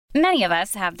Many of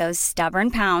us have those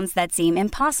stubborn pounds that seem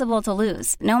impossible to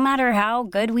lose, no matter how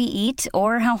good we eat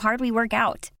or how hard we work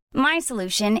out. My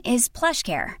solution is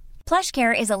PlushCare.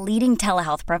 PlushCare is a leading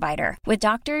telehealth provider with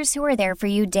doctors who are there for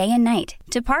you day and night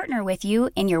to partner with you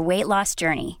in your weight loss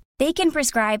journey. They can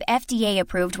prescribe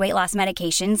FDA-approved weight loss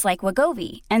medications like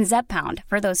Wegovy and Zepbound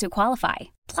for those who qualify.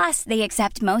 Plus, they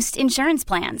accept most insurance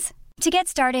plans. To get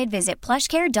started, visit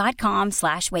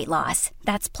plushcare.com/weightloss.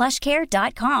 That's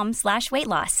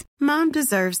plushcare.com/weightloss. Mom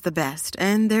deserves the best,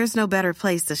 and there's no better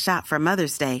place to shop for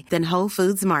Mother's Day than Whole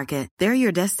Foods Market. They're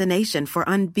your destination for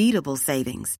unbeatable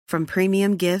savings, from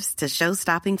premium gifts to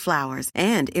show-stopping flowers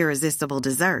and irresistible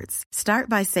desserts. Start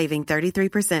by saving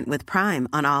 33% with Prime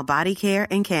on all body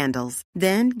care and candles.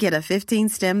 Then get a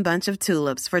 15-stem bunch of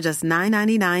tulips for just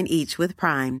 $9.99 each with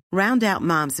Prime. Round out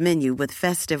Mom's menu with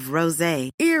festive rosé,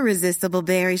 irresistible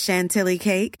berry chantilly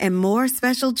cake, and more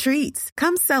special treats.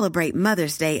 Come celebrate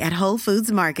Mother's Day at Whole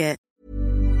Foods Market.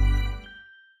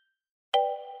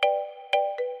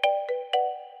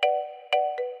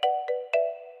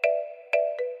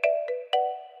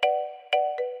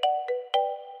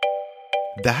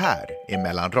 Det här är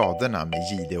Mellan raderna med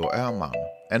Gide och Öman,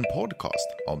 en podcast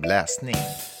om läsning.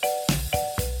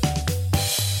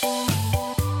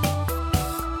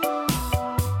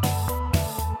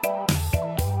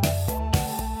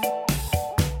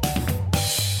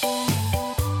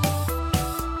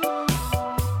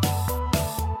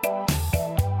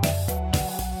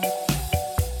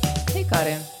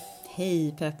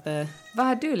 Hej Peppe. Vad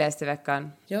har du läst i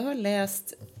veckan? Jag har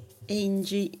läst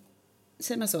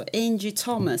Angie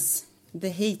Thomas, The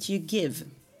Hate You Give.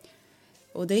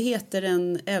 Och det heter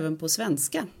den även på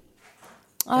svenska.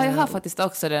 Ja, jag har faktiskt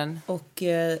också den. Och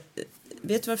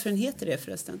vet du varför den heter det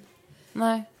förresten?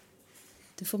 Nej.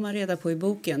 Det får man reda på i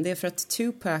boken. Det är för att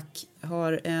Tupac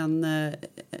har en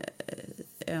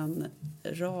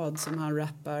rad som han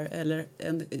rappar, eller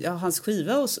hans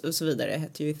skiva och så vidare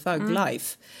heter ju Thug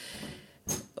Life.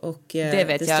 Och, det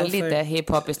vet jag, lite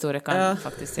hiphop-historiker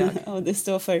faktiskt. Ja. Och det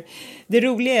står för, det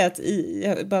roliga är att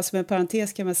bara som en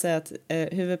parentes kan man säga att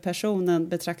huvudpersonen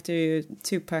betraktar ju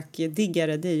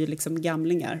Tupac-diggare, det är ju liksom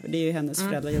gamlingar, det är ju hennes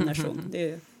föräldrageneration,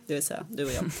 det vill säga du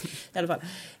och jag i alla fall.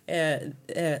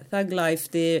 Thug Life,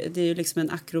 det är ju liksom en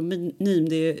akronym,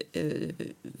 det är ju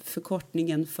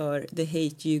förkortningen för The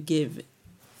Hate You Give.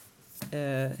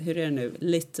 Hur är det nu?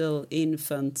 Little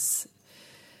Infants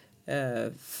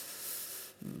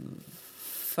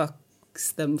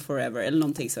fucks them forever eller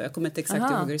någonting så. Jag kommer inte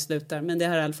exakt ihåg hur det slutar, men det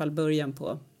här är i alla fall början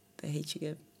på The Hate You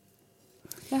Give.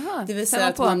 Jaha, det vill säga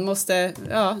att man måste,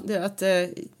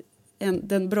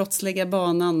 den brottsliga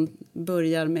banan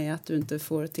börjar med att du inte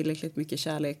får tillräckligt mycket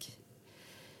kärlek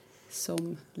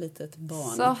som litet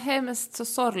barn. Så hemskt, så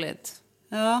sorgligt.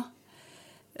 Ja,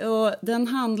 och den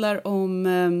handlar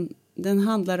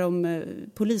om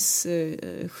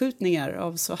polisskjutningar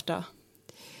av svarta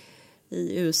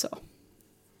i USA.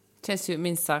 Känns ju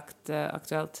minst sagt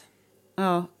aktuellt.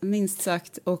 Ja, minst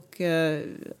sagt. Och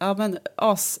men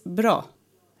asbra.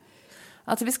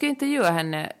 Alltså vi ska intervjua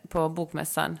henne på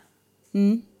bokmässan.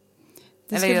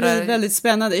 Det ska bli väldigt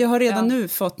spännande. Jag har redan nu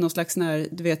fått någon slags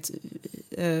du vet,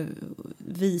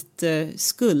 vit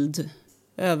skuld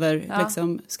över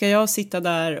liksom, ska jag sitta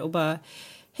där och bara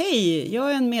hej,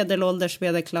 jag är en medelålders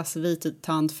medelklass vit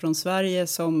tant från Sverige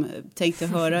som tänkte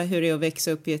höra hur det är att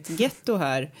växa upp i ett getto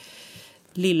här.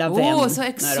 Lilla vän. Så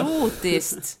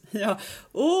exotiskt.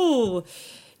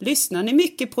 Lyssnar ni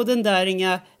mycket på den där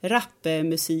inga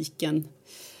rapmusiken?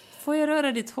 Får jag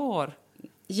röra ditt hår?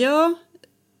 Ja.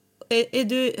 Är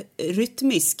du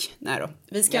rytmisk? Nej då.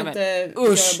 Vi ska inte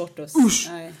göra bort oss.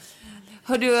 Nej.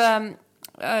 Hör du,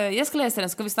 jag ska läsa den,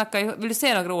 ska vi snacka, vill du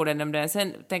säga några ord om den?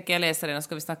 Sen tänker jag läsa den och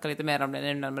ska vi snacka lite mer om den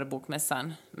i närmare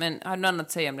bokmässan. Men har du något annat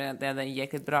att säga om den? Den är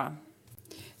jäkligt bra.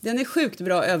 Den är sjukt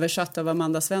bra översatt av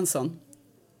Amanda Svensson.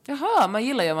 Jaha, man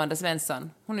gillar ju Amanda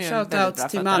Svensson. Hon är ju shout out till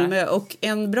fattare. Malmö. Och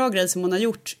en bra grej som hon har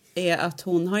gjort är att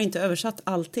hon har inte översatt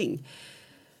allting.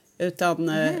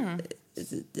 Utan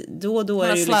då och då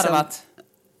är det ju liksom...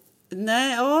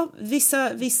 Nej,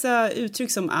 vissa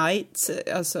uttryck som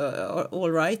alltså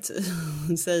all right,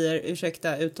 säger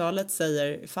ursäkta uttalet,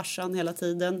 säger farsan hela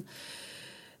tiden.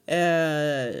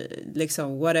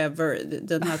 Liksom whatever,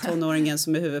 den här tonåringen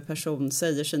som är huvudperson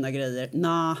säger sina grejer,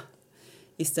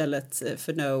 istället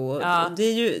för no. Och det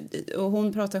är ju, och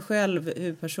hon pratar själv,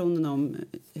 huvudpersonen, om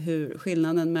hur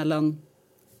skillnaden mellan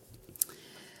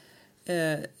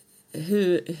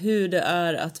hur det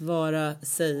är att vara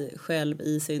sig själv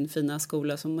i sin fina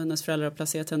skola, som hennes föräldrar har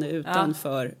placerat henne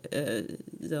utanför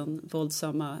den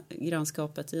våldsamma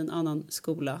grannskapet i en annan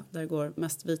skola där det går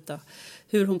mest vita.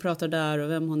 Hur hon pratar där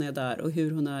och vem hon är där och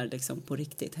hur hon är liksom på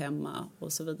riktigt hemma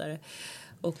och så vidare.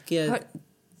 Och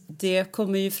det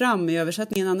kommer ju fram i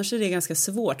översättningen, annars är det ganska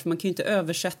svårt. Man kan ju inte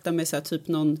översätta med så här, typ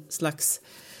någon slags...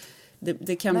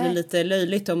 Det kan bli lite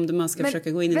löjligt om man ska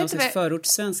försöka gå in i någon slags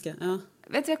förortssvenska. Ja.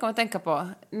 Vet du vad jag kommer att tänka på?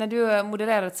 När du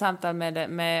modererar ett samtal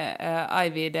med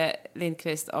Ivy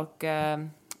Lindqvist och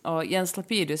Jens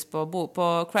Lapidus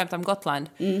på Crime Time Gotland.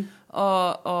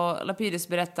 Och Lapidus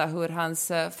berättar hur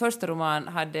hans första roman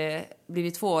hade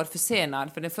blivit 2 år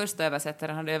försenad. För den första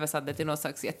översättaren hade översatt det till någon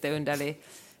slags jätteunderlig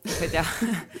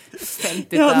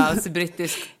 50-tals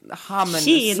brittisk hamn.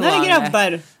 Tjena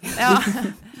grabbar! Ja.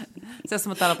 Så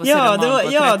som att tala på det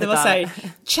var så här,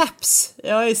 chaps.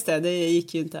 Ja, just det. Det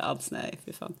gick ju inte alls, nej,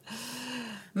 för fan.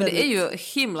 Men det är ju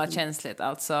himla känsligt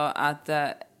alltså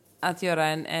att göra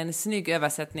en snygg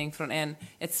översättning från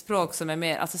ett språk som är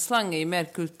mer, alltså slang är ju mer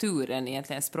kultur än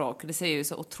egentligen språk. Det säger ju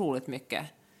så otroligt mycket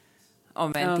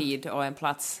om en tid och en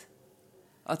plats.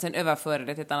 Och att sen överföra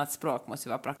det till ett annat språk måste ju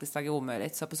vara praktiskt taget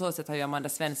omöjligt. Så på så sätt har ju Amanda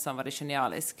Svensson varit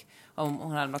genialisk om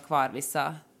hon hade kvar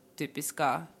vissa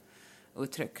typiska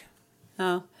uttryck.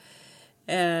 Ja.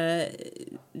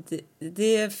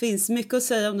 Det finns mycket att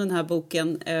säga om den här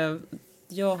boken.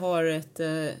 Jag har ett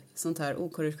sånt här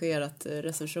okorrigerat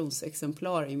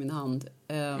recensionsexemplar i min hand.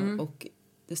 Och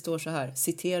det står så här: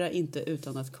 citera inte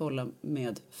utan att kolla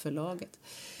med förlaget.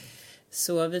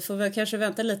 Så vi får väl kanske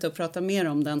vänta lite och prata mer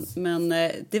om den. Men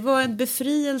det var en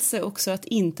befrielse också att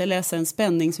inte läsa en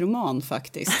spänningsroman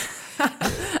faktiskt.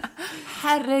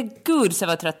 Herregud, så jag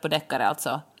var trött på deckare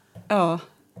alltså. Ja,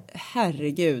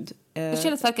 herregud. Det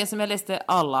kändes verkligen som jag läste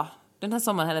alla. Den här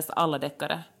sommaren har jag läst alla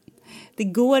deckare. Det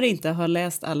går inte att ha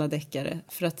läst alla deckare.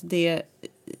 För att det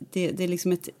är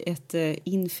liksom ett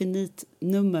infinit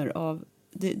nummer av...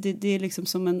 Det är liksom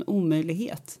som en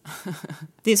omöjlighet.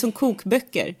 Det är som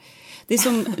kokböcker. Det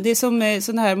är som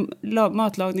sådana här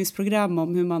matlagningsprogram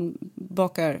om hur man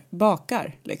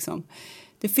bakar liksom.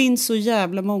 Det finns så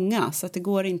jävla många så att det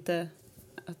går inte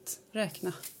att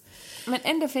räkna. Men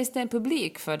ändå finns det en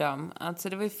publik för dem. Alltså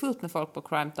det var ju fullt med folk på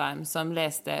Crime Time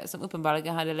som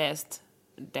uppenbarligen hade läst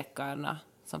deckarna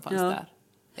som fanns där.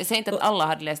 Jag säger inte att alla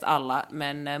hade läst alla,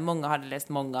 men många hade läst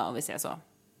många, om vi säger så.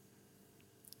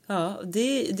 Ja,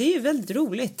 det är ju väldigt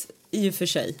roligt i och för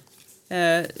sig.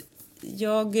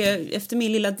 Jag, efter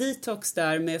min lilla detox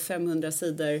där med 500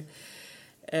 sidor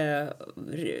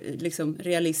liksom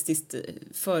realistiskt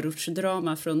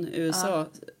förortsdrama från USA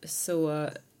så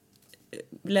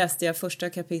läste jag första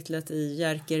kapitlet i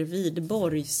Jerker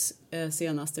Widborgs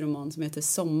senaste roman som heter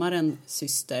Sommaren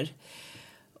syster.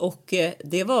 Och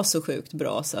det var så sjukt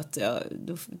bra så att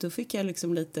då fick jag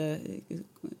liksom lite,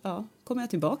 kom jag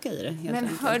tillbaka i det helt Men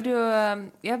enkelt. hör du,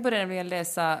 jag började med att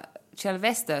läsa Kjell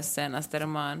Westers senaste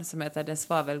roman som heter Den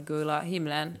svavelgula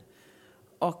himlen.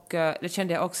 Och det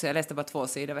kände jag också, jag läste bara 2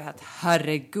 sidor och jag helt,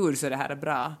 herregud så det här är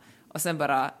bra. Och sen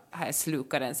bara har jag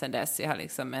slukat den sen dess. Jag har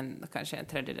liksom kanske en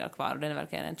tredjedel kvar och den är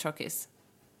verkligen en tjockis.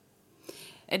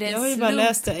 Jag har ju bara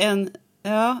läst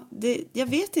jag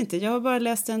vet inte. Jag har bara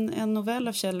läst en novell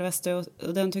av Kjell Wester och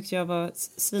den tyckte jag var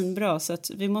svinbra. Så att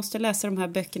vi måste läsa de här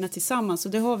böckerna tillsammans.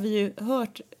 Och det har vi ju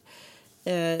hört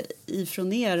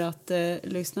ifrån er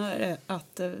lyssnare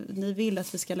att ni vill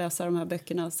att vi ska läsa de här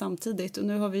böckerna samtidigt. Och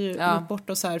nu har vi ju gjort bort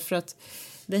oss här för att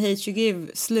The Hate You Give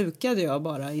slukade jag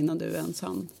bara innan du ens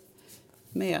hann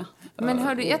med. Men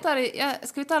hördu,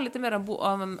 ska vi ta lite mer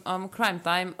om Crime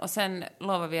Time och sen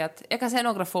lovar vi att jag kan säga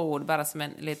några få ord bara som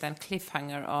en liten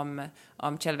cliffhanger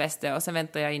om Kjell Wester och sen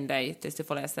väntar jag in dig tills du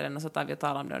får läsa den och så tar vi och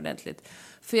talar om det ordentligt.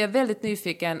 För jag är väldigt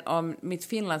nyfiken om mitt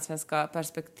finlandssvenska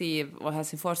perspektiv och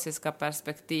helsingforsiska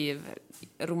perspektiv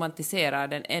romantiserar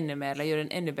den ännu mer eller gör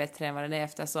den ännu bättre än vad den är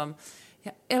eftersom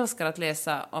jag älskar att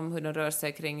läsa om hur de rör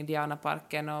sig kring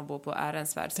Dianaparken och bor på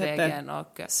Ärensvärdsvägen.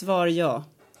 Svar ja.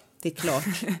 Det är klart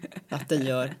att den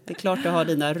gör. Det är klart du har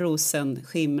dina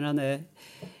rosenskimrande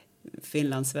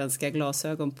finlandssvenska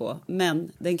glasögon på.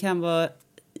 Men den kan vara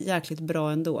jäkligt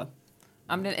bra ändå.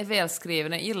 Ja, men den är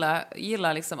välskriven. Jag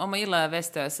gillar liksom, om man gillar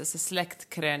Westers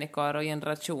släktkrönikor och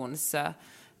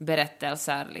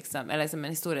generationsberättelser, liksom, eller liksom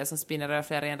en historia som spinner över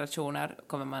flera generationer,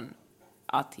 kommer man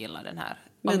att gilla den här.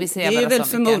 Men det är väl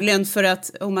förmodligen för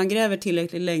att om man gräver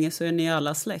tillräckligt länge så är ni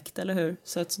alla släkt, eller hur?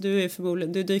 Så att du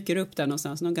dyker upp där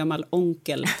någonstans, någon gammal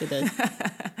onkel till dig.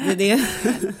 Det är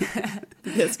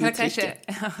det som är kanske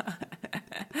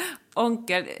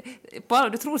onkel.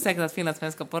 Du tror säkert att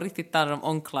finlandssvenskar på riktigt talar om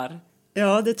onklar.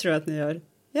 Ja, det tror jag att ni gör.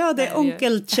 Ja, det är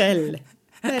onkel Kjell.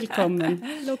 Välkommen.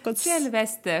 Kjell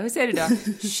Wester, hur säger du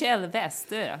då? Kjell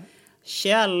Wester.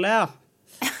 Kjell, ja.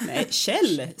 Nej,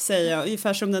 Kjell säger jag.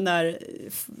 Ungefär som den där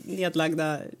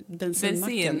nedlagda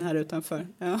bensinmacken här utanför.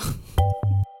 Ja.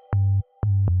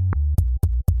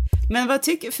 Men vad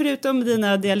förutom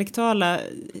dina dialektala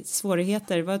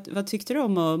svårigheter, vad tyckte du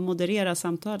om att moderera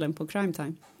samtalen på Crime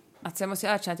Time? Alltså jag måste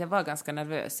ju erkänna att jag var ganska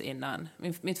nervös innan.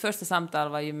 Mitt första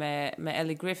samtal var ju med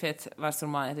Ellie Griffith, vars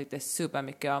roman jag tyckte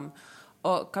supermycket om.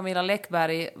 Och Camilla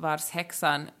Läckberg, vars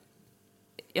Häxan,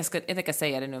 jag tänker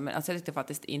säga det nu, men alltså jag tyckte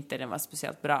faktiskt inte den var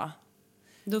speciellt bra.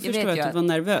 Då förstår jag att du var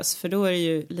nervös, för då är det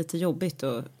ju lite jobbigt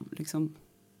att liksom...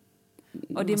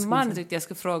 Och din man tyckte jag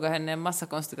skulle fråga henne en massa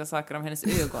konstiga saker om hennes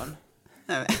ögon.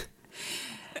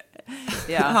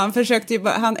 Ja.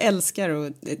 Han älskar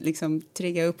att liksom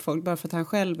trigga upp folk bara för att han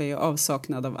själv är ju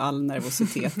avsaknad av all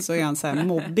nervositet. Så är han så här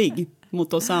mobbig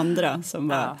mot oss andra som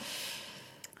bara...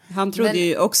 Han trodde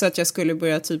ju också att jag skulle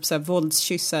börja typ så här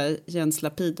våldskyssa Jens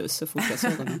Lapidus så fort jag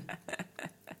såg honom.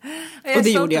 Och det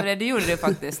gjorde jag. Det gjorde det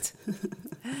faktiskt.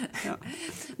 Ja.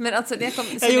 Men alltså,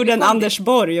 jag gjorde en Anders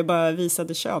Borg och bara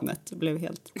visade könet. Det blev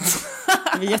helt...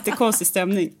 Det var jättekonstig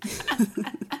stämning.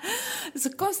 Det är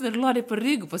så konstigt att du la dig på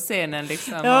rygg på scenen.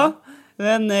 Liksom. Ja,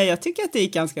 men jag tycker att det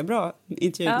gick ganska bra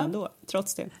intervjun ändå,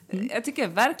 trots det. Mm. Jag tycker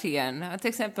verkligen. Till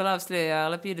exempel avslöjar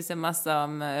Lapidus en massa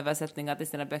om översättningar till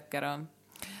sina böcker.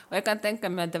 Och jag kan tänka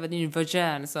mig att det var din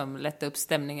vagin som lättade upp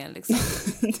stämningen. Liksom.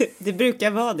 det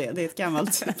brukar vara det. Det är ett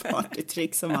gammalt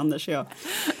partytrick som Anders och jag.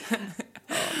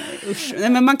 Nej,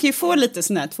 men man kan ju få lite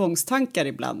såna här tvångstankar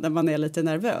ibland när man är lite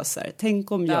nervös. Här.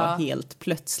 Tänk om jag helt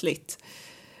plötsligt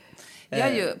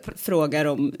frågar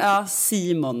om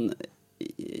Simon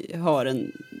har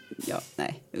en... Ja,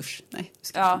 nej, usch, nej, du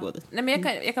ska inte gå dit. Nej, men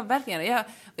jag kan verkligen... Jag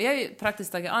är ju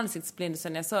praktiskt taget ansiktsblind, så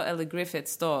när jag såg Ellie Griffith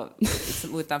stå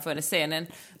liksom utanför den scenen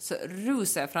så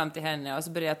rusade jag fram till henne och så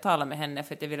började jag tala med henne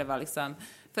för att jag ville vara liksom...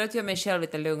 För att göra mig själv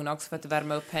lite lugn också, för att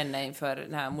värma upp henne inför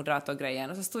den här moderatorgrejen.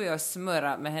 Och så stod jag och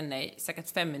smörade med henne i säkert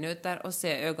 5 minuter och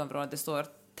ser ögonvrån att det står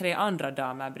 3 andra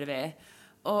damer bredvid.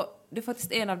 Och det är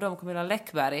faktiskt en av dem, Camilla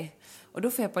Läckberg. Och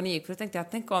då får jag panik, för då tänkte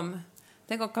jag, tänk om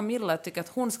Camilla tycker att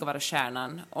hon ska vara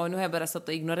stjärnan. Och nu har jag börjat stått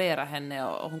och ignorera henne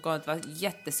och hon kommer att vara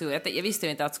jättesur. Jag visste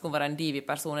ju inte att hon skulle vara en divig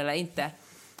person eller inte.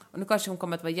 Och nu kanske hon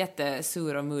kommer att vara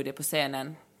jättesur och modig på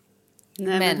scenen.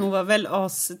 Nej, men hon var väl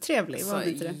astrevlig, var så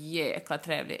inte det? Jäkla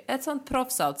trevlig. Ett sånt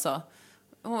proffs alltså.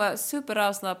 Hon var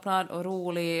superavslappnad och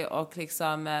rolig och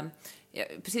liksom...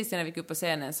 precis när jag gick upp på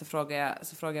scenen så frågade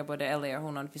jag både Ellie och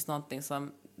hon om det finns någonting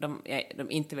som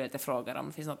de inte vill att jag frågar om.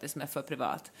 Det finns något som är för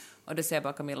privat. Och då säger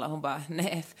bara Camilla, hon bara,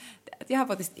 nej, jag har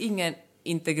faktiskt ingen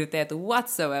integritet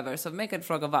whatsoever, så man kan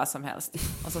fråga vad som helst.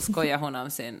 Och så skojar hon om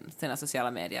sina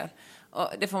sociala medier. Och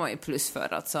det får man ju plus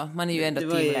för, alltså. Man är ju ändå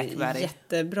team Läckberg. Det var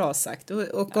jättebra sagt.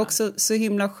 Och också så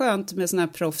himla skönt med såna här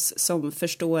proffs som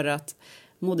förstår att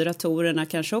moderatorerna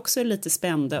kanske också är lite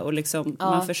spända och liksom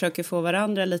man försöker få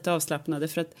varandra lite avslappnade,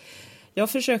 för att jag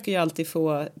försöker ju alltid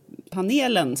få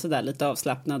panelen så där lite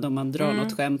avslappnad om man drar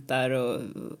något skämt där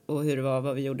och hur det var,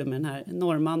 vad vi gjorde med den här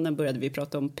norrmannen, började vi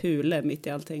prata om Pule mitt i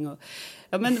allting och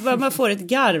men man får ett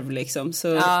garv liksom, så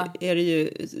är det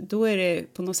ju, då är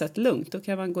det på något sätt lugnt, då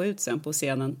kan man gå ut sen på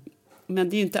scenen, men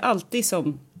det är ju inte alltid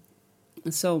som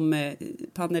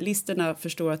panelisterna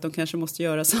förstår att de kanske måste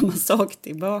göra samma sak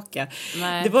tillbaka.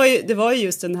 Det var ju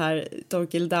just den här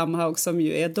Torkild Damhaug som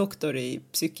ju är doktor i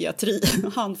psykiatri.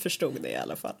 Han förstod det i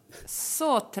alla fall.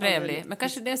 Så trevlig. Men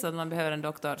kanske det är så att man behöver en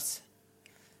doktors...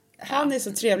 Han är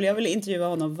så trevlig. Jag vill intervjua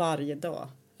honom varje dag.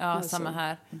 Ja, samma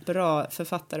här. Bra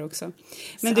författare också.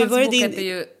 Men du var bok heter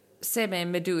ju Se mig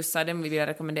Medusa. Den vill jag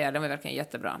rekommendera. Den var verkligen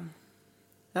jättebra.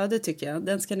 Ja, det tycker jag.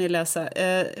 Den ska ni läsa.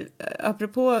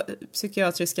 Apropå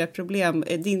psykiatriska problem,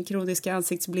 din kroniska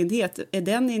ansiktsblindhet, är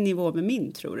den i nivå med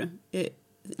min, tror du?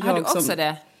 Har du också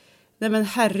det? Nej, men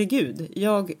herregud.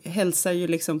 Jag hälsar ju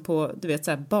liksom på, du vet,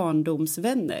 så här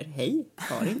barndomsvänner. Hej,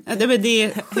 Karin. Nej, men det är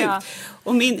sjukt.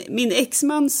 Och min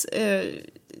exmans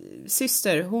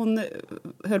syster, hon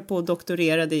höll på och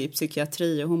doktorerade i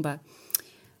psykiatri och hon bara...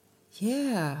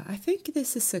 Yeah, I think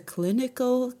this is a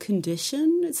clinical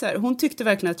condition. Så här, hon tyckte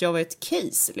verkligen att jag var ett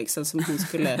case liksom, som hon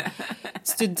skulle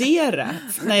studera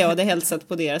när jag hade hälsat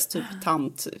på deras typ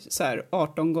tant så här,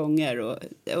 18 gånger. Och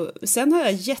sen har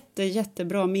jag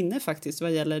jättebra minne faktiskt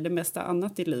vad gäller det mesta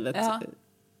annat i livet. Ja.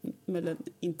 Eller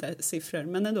inte siffror,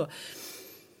 men ändå.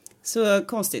 Så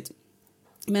konstigt.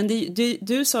 Men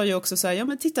du sa ju också så här, ja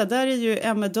men titta, där är ju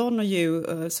Emma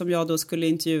Donoghue som jag då skulle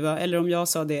intervjua, eller om jag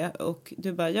sa det, och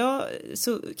du bara, ja,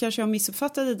 så kanske jag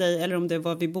missuppfattade dig, eller om det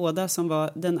var vi båda som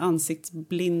var den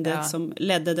ansiktsblinde som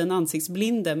ledde den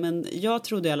ansiktsblinde, men jag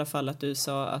trodde i alla fall att du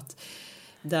sa att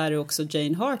där är också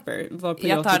Jane Harper, varpå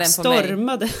jag typ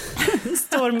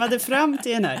stormade fram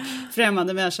till den här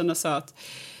främmande människan och sa att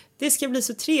det ska bli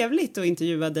så trevligt att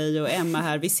intervjua dig och Emma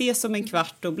här. Vi ses om en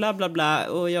kvart och bla bla bla.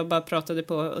 Och jag bara pratade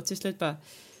på och till slut bara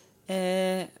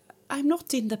I'm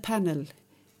not in the panel.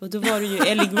 Och då var det ju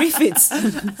Ellie Griffiths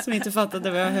som inte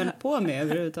fattade vad jag höll på med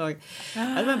överhuvudtaget.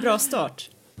 Det var en bra start.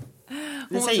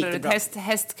 Hon var ett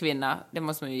hästkvinna. Det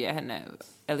måste man ju ge henne,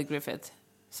 Ellie Griffith.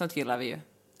 Sånt gillar vi ju.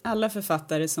 Alla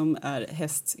författare som är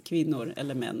hästkvinnor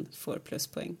eller män får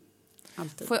pluspoäng.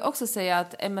 Alltid. Får jag också säga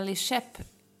att Emily Shepp,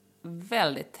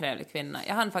 väldigt trevlig kvinna.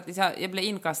 Jag blev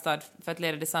inkastad för att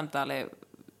leda det samtalet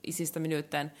i sista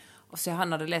minuten. Och så jag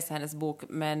hann läsa hennes bok.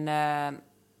 Men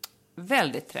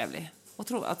väldigt trevlig. Och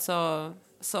så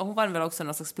hon vann väl också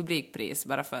någon slags publikpris.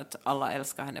 Bara för att alla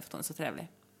älskar henne för att hon är så trevlig.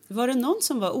 Var det någon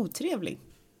som var otrevlig?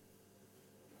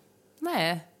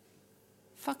 Nej,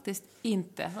 faktiskt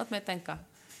inte. Låt mig tänka.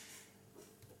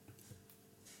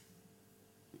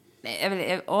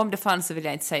 Nej, om det fanns så vill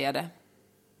jag inte säga det.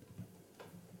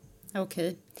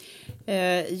 Okej.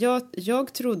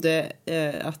 Jag trodde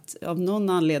att av någon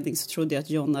anledning så trodde jag att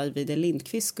John Ajvide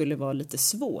Lindqvist skulle vara lite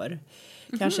svår.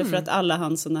 Kanske för att alla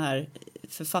hans såna här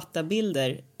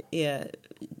författarbilder är,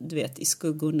 du vet, i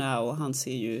skuggorna, och han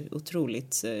ser ju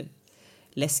otroligt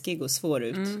läskig och svår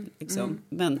ut.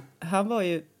 Men han var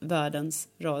ju världens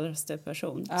raraste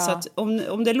person. Ja. Så att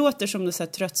om det låter som en så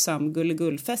här tröttsam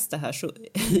gulligullfest det här, så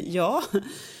ja,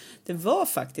 det var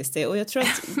faktiskt det. Och jag tror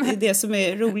att det är det som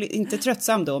är roligt, inte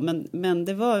tröttsam då, men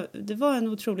det var en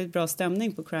otroligt bra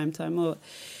stämning på Crime Time. Och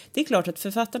det är klart att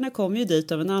författarna kommer ju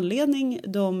dit av en anledning.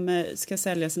 De ska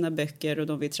sälja sina böcker och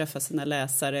de vill träffa sina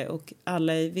läsare, och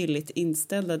alla är villigt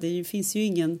inställda. Det finns ju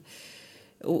ingen...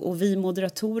 Och vi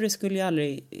moderatorer skulle ju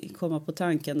aldrig komma på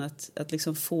tanken att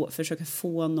liksom försöka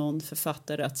få någon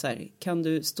författare att så här, kan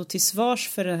du stå till svars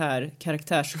för den här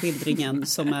karaktärsskildringen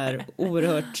som är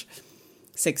oerhört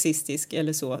sexistisk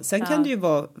eller så. Sen kan det ju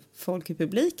vara folk i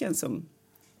publiken som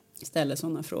ställer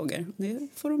sådana frågor. Det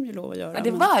får de ju lov att göra. Ja,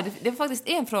 det var faktiskt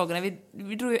en fråga när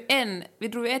vi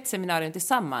drog ett seminarium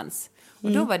tillsammans.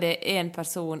 Och då var det en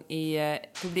person i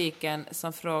publiken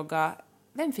som frågade,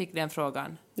 vem fick den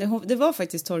frågan? Det var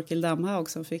faktiskt Torkild Damhaug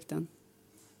som fick den.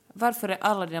 Varför är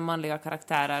alla dina manliga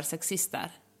karaktärer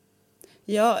sexister?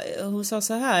 Ja, hon sa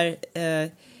så här,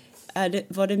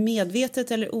 var det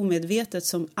medvetet eller omedvetet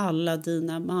som alla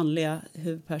dina manliga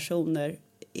huvudpersoner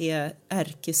är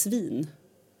ärkesvin?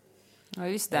 Ja,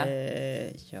 just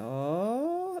det.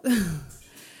 Ja.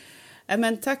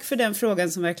 Men tack för den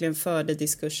frågan som verkligen förde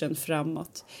diskursen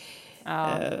framåt.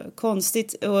 Ja.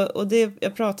 Konstigt. Och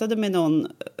jag pratade med någon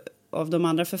av de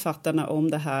andra författarna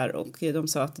om det här, och de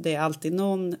sa att det är alltid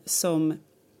någon som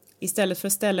istället för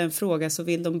att ställa en fråga så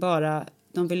vill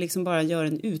de vill liksom bara göra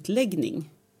en utläggning.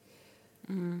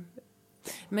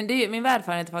 Men min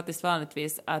erfarenhet är faktiskt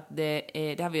vanligtvis att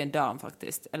det har vi ju en dam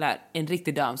faktiskt, eller en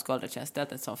riktig dam skådespelare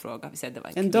ställt en sån fråga. Vi säger det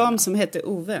var en dam som hette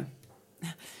Ove.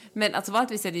 Men alltså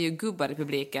vanligtvis är det ju gubbar i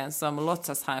publiken som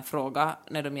låtsas ha en fråga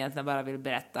när de egentligen bara vill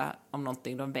berätta om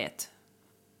någonting de vet.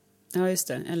 Ja, just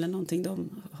det. Eller någonting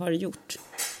de har gjort.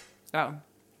 Ja.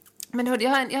 Men hörde,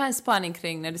 jag har en spaning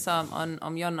kring när du sa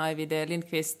om John Ajvide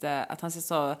Lindqvist att han ser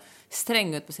så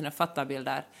sträng ut på sina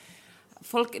fattarbilder.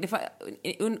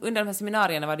 Under de här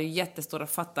seminarierna var det ju jättestora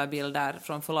fattarbilder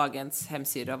från förlagens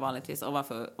hemsidor vanligtvis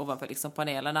ovanför liksom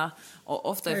panelerna, och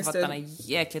ofta är författarna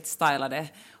jäkligt stylade.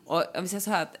 Och jag vill säga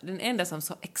så här att den enda som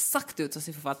så exakt ut som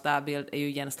sin författarbild är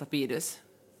ju Jens Lapidus.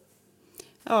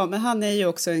 Ja, men han är ju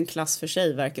också en klass för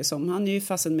sig, verkar som. Han är ju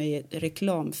fastän med i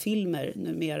reklamfilmer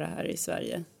numera här i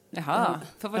Sverige. Jaha,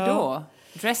 för vad då?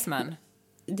 Dressman?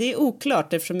 Det är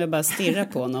oklart eftersom jag bara stirrar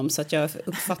på honom, så att jag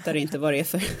uppfattar inte vad det är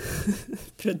för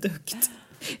produkt.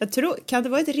 Jag tror, kan det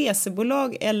vara ett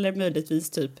resebolag eller möjligtvis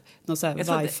typ någon sån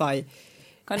här wifi?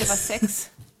 Kan det vara sex?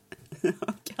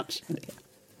 Ja, kanske det.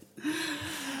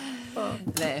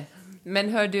 Nej, men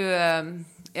hör du,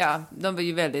 ja, de var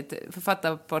ju väldigt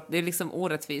författarport. Det är liksom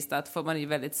orättvist att man är ju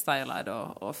väldigt stylad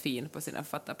och fin på sina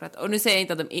författarport. Och nu säger jag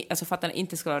inte att författarna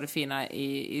inte ska vara fina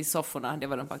i sofforna, det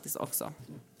var de faktiskt också.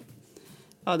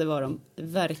 Ja, det var de,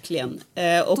 verkligen.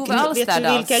 Och Tove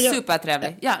Alsterdal,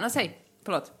 supertrevlig. Ja, säg,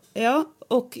 förlåt. Ja,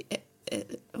 och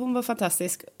hon var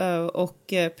fantastisk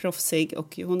och proffsig,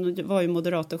 och hon var ju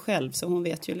moderator själv, så hon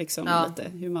vet ju liksom lite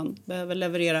hur man behöver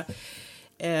leverera.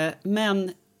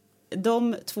 Men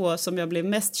de två som jag blev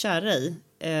mest kära i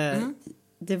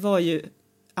det var ju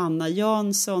Anna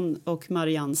Jansson och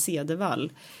Marianne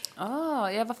Cedervall.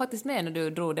 Jag var faktiskt med när du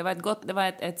drog. Det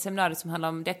var ett seminarium som handlade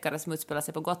om deckare som utspelar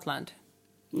sig på Gotland.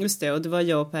 Just det, och det var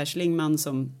jag och Per Schlingman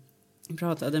som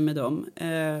pratade med dem.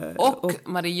 Och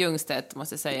Marie Ljungstedt,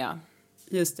 måste jag säga.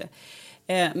 Just det.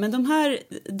 Men de här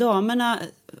damerna,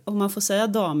 om man får säga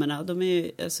damerna, de är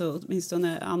ju, alltså,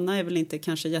 åtminstone Anna är väl inte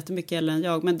kanske jättemycket äldre än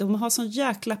jag, men de har sån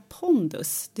jäkla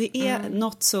pondus. Det är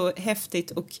något så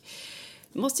häftigt, och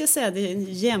måste jag säga, det är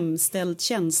en jämställd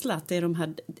känsla att det är de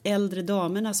här äldre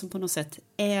damerna som på något sätt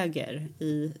äger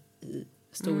i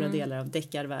stora delar av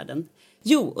deckarvärlden.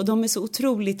 Jo, och de är så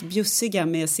otroligt bjussiga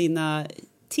med sina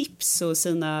tips och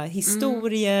sina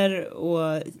historier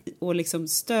och liksom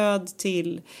stöd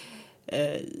till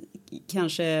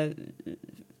kanske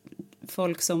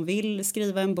folk som vill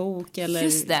skriva en bok eller...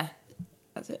 Just det.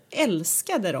 Alltså,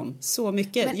 älskade dem så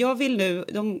mycket. Men... Jag vill nu,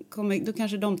 då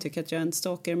kanske de tycker att jag är en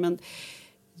stalker, men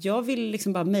jag vill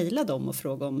liksom bara mejla dem och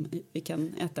fråga om vi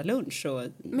kan äta lunch.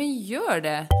 Men gör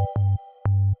det!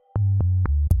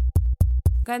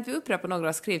 Kan inte vi upprepa några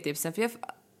av skrivtipsen? För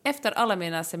efter alla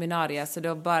mina seminarier så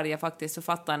då började faktiskt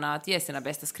författarna att ge sina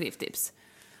bästa skrivtips.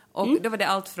 Och då var det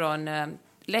allt från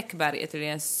Läckberg, är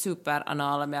en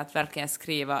superanal med att verkligen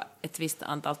skriva ett visst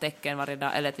antal tecken varje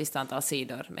dag, eller ett visst antal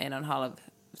sidor med 1,5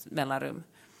 mellanrum.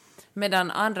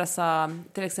 Medan andra sa,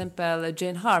 till exempel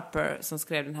Jane Harper som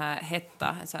skrev den här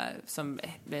Hetta, som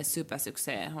blev en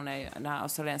supersuccé. Hon är ju den här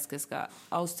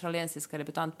australiensiska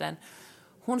debutanten.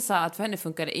 Hon sa att för henne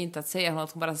funkar det inte att säga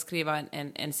att hon bara skriva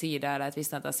en sida eller ett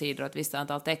visst antal sidor och ett visst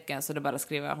antal tecken, så det bara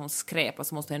skriver hon skräp och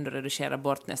så måste hon ändå redigera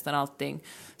bort nästan allting.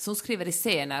 Så hon skriver i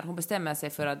scener. Hon bestämmer sig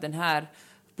för att den här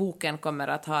boken kommer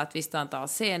att ha ett visst antal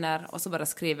scener, och så bara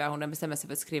skriver hon, den bestämmer sig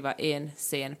för att skriva 1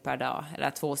 scen per dag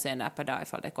eller 2 scener per dag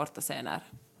ifall det är korta scener.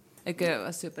 Det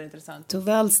var superintressant.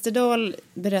 Tove Alsterdal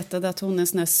berättade att hon är en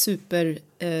sån här super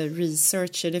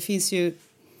researcher. Det finns ju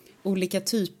olika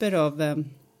typer av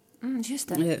just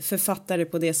det. Författare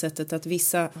på det sättet att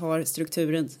vissa har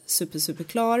strukturen super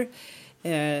klar,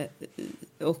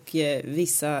 och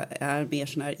vissa är mer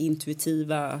sån här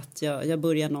intuitiva, att jag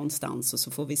börjar någonstans och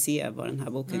så får vi se vad den här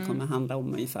boken kommer handla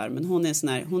om ungefär. Men hon är sån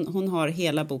här, hon har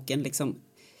hela boken liksom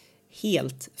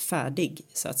helt färdig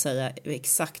så att säga,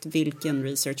 exakt vilken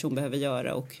research hon behöver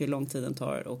göra och hur lång tid den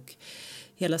tar och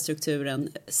hela strukturen.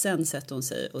 Sen sätter hon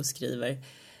sig och skriver.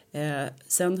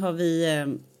 Sen har vi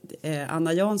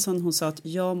Anna Jansson, hon sa att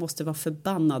jag måste vara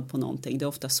förbannad på någonting. Det är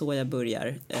ofta så jag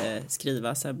börjar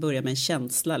skriva, så jag börjar med en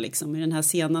känsla liksom. I den här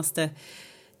senaste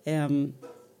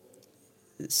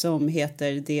som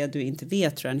heter Det du inte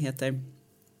vet, tror jag den heter,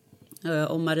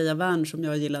 om Maria Wern, som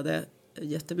jag gillade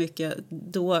jättemycket.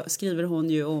 Då skriver hon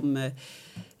ju om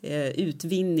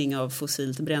utvinning av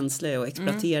fossilt bränsle och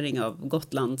exploatering av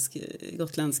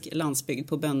gotländsk landsbygd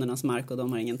på böndernas mark, och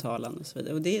de har ingen talan och så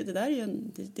vidare. Och det där är ju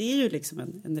det är ju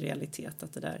liksom en realitet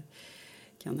att det där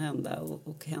kan hända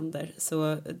och händer.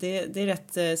 Så det är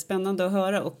rätt spännande att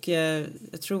höra, och jag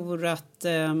tror att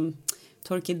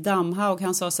Torkild Damhaug,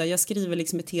 han sa så här: jag skriver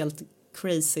liksom ett helt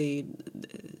crazy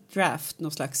draft,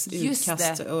 någon slags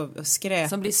utkast och skräp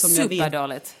som blir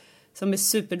superdåligt. Som är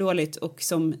superdåligt och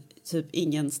som typ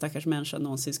ingen stackars människa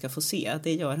någonsin ska få se.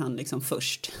 Det gör han liksom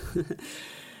först.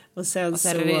 och sen så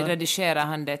redigerar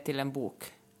han det till en bok.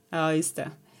 Ja, just det.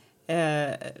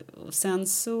 Och sen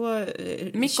så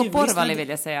Mikko Porvali vill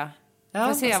jag säga.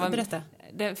 Ja, berätta.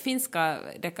 Den finska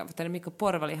deckarförfattaren Mikko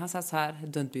Porvali, han sa så här: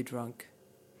 don't be drunk.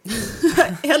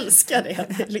 Jag älskar det.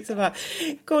 Det är liksom bara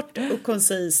kort och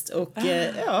koncist och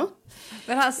ja.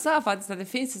 Men han sa faktiskt att det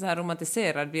finns en så här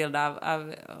romantiserad bild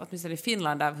av åtminstone i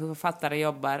Finland, av hur författare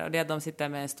jobbar, och det är att de sitter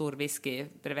med en stor whisky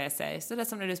bredvid sig. Så det är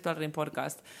som när du spelar din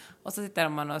podcast och så sitter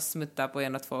man och smuttar på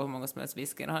 1 och 2 hur många som helst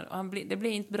whisky, och det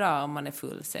blir inte bra om man är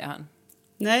full, säger han.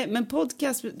 Nej, men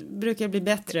podcast brukar bli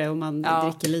bättre om man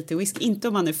dricker lite whisky. Inte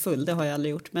om man är full, det har jag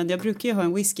aldrig gjort. Men jag brukar ju ha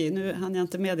en whisky. Nu hann jag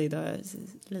inte med det idag, jag är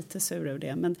lite sur över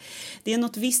det. Men det är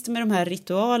något visst med de här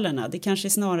ritualerna. Det kanske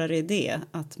snarare är det,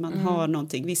 att man har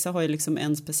någonting. Vissa har ju liksom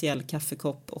en speciell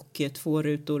kaffekopp och 2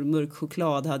 rutor mörk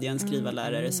choklad, hade jag en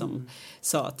skrivarlärare som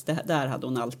sa att det där hade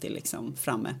hon alltid liksom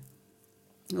framme.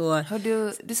 Och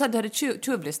du sa att du hade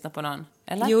tjuvlyssnat på någon,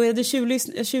 eller? Jo, jag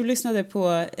tjuvlyssnade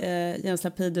på Jens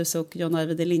Lapidus och John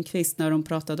Ajvide Lindqvist när de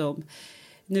pratade om,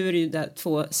 nu är det ju där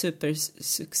 2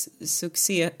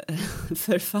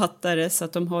 supersuccéförfattare så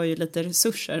att de har ju lite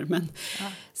resurser, men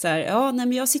så här,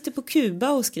 men jag sitter på Kuba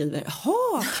och skriver.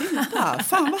 Jaha, Kuba,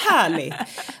 fan vad härligt.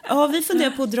 Ja, vi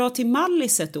funderar på att dra till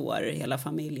Mallis ett år, hela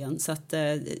familjen, så att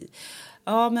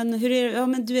Ja, men hur är det? Ja,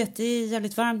 men du vet, det är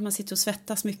jävligt varmt, man sitter och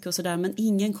svettas mycket och sådär, men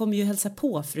ingen kommer ju hälsa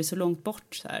på för det är så långt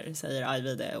bort, så här, säger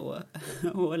Ivy det,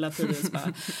 och Lapidus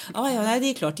bara, nej, det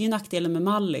är klart, det är ju nackdelen med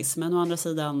Mallis, men å andra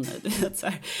sidan, du vet, så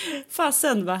här,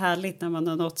 fasen var härligt när man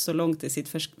har nått så långt i sitt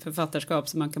författarskap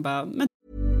så man kan bara, men...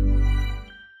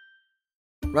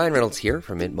 Ryan Reynolds here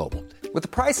from Mint Mobile. With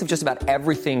the price of just about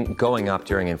everything going up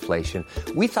during inflation,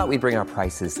 we thought we'd bring our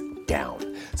prices down.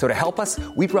 So to help us,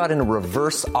 we brought in a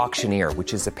reverse auctioneer,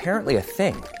 which is apparently a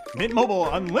thing. Mint Mobile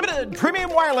Unlimited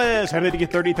Premium Wireless. How to get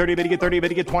 30, 30, bit to get 30, bit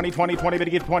to get 20, 20, 20, bit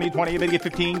to get 20, 20, bit to get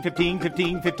 15, 15,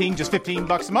 15, 15, just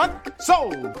 $15 a month?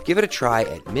 Sold! Give it a try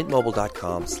at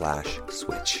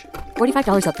mintmobile.com/switch.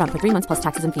 $45 up front for 3 months plus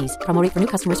taxes and fees. Promo rate for new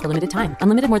customers for limited time.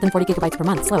 Unlimited more than 40 gigabytes per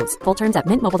month. Slows full terms at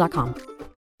mintmobile.com.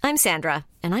 I'm Sandra,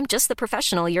 and I'm just the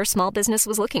professional your small business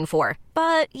was looking for.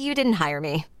 But you didn't hire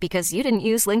me because you didn't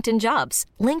use LinkedIn Jobs.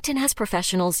 LinkedIn has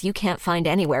professionals you can't find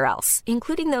anywhere else,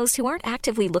 including those who aren't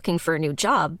actively looking for a new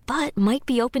job, but might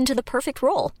be open to the perfect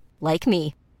role, like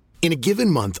me. In a given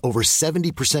month, over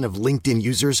 70% of LinkedIn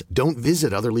users don't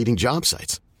visit other leading job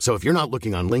sites. So if you're not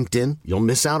looking on LinkedIn, you'll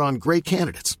miss out on great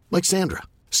candidates like Sandra.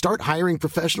 Start hiring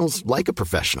professionals like a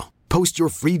professional. Post your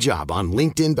free job on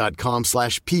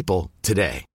linkedin.com/people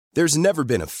today. There's never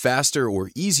been a faster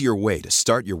or easier way to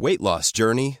start your weight loss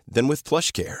journey than with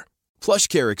PlushCare.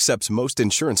 PlushCare accepts most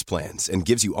insurance plans and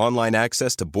gives you online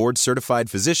access to board-certified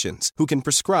physicians who can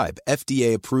prescribe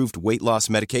FDA-approved weight loss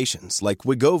medications like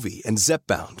Wegovy and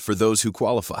Zepbound for those who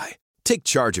qualify. Take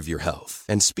charge of your health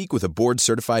and speak with a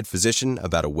board-certified physician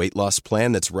about a weight loss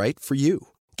plan that's right for you.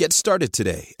 Get started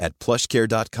today at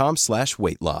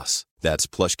plushcare.com/weightloss.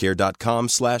 That's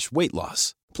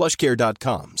plushcare.com/weightloss.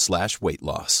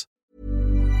 plushcare.com/weightloss.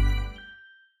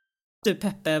 Du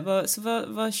Peppe,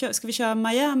 ska vi köra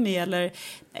Miami eller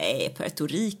Puerto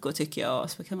Rico tycker jag,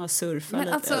 så kan man surfa men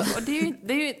lite. Alltså, och det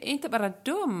är ju inte bara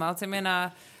dum, alltså jag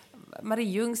menar Marie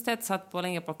Ljungstedt satt på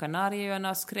länge på Kanarieöarna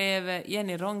och skrev,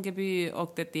 Jenny Rongeby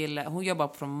åkte till, hon jobbar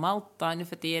på Malta nu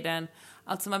för tiden,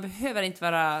 alltså man behöver inte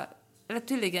vara, eller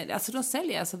tydligen, alltså de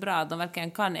säljer så bra att de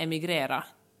verkligen kan emigrera.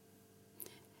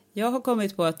 Jag har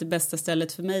kommit på att det bästa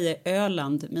stället för mig är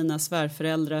Öland, mina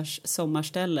svärföräldrars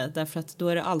sommarställe. Därför att då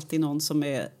är det alltid någon som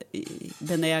är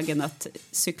benägen att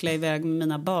cykla iväg med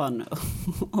mina barn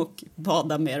och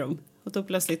bada med dem. Och då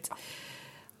plötsligt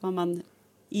har man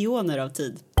ioner av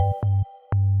tid.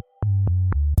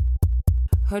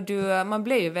 Hör du, man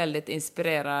blir ju väldigt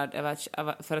inspirerad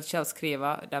för att själv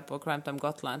skriva där på Crime Time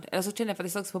Gotland. Eller så känner jag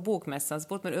faktiskt också på bokmässan, så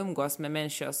fort man umgås med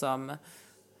människor som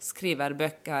skriver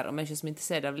böcker och människor som är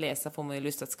intresserade av att läsa får man ju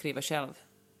lust att skriva själv.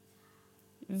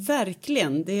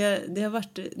 Verkligen, det har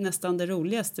varit nästan det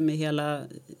roligaste med hela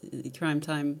Crime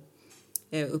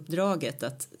Time-uppdraget,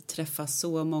 att träffa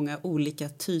så många olika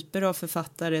typer av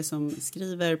författare som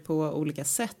skriver på olika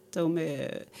sätt och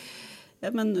med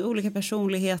olika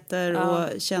personligheter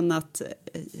och känna att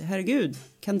herregud,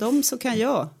 kan de så kan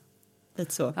jag.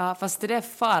 Lite så. Ja, fast det är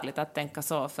farligt att tänka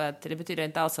så, för att det betyder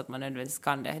inte alls att man nödvändigtvis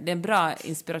kan det. Det är en bra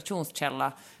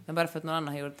inspirationskälla, men bara för att någon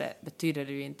annan har gjort det betyder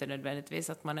det ju inte nödvändigtvis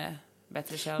att man är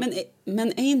bättre själv. Men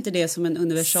är inte det som en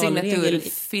universalregel? Signatur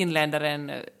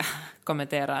finländaren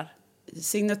kommenterar.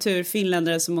 Signatur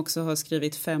finländare som också har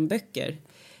skrivit 5 böcker.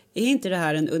 Är inte det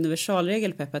här en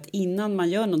universalregel, Peppe, att innan man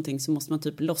gör någonting så måste man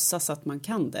typ låtsas att man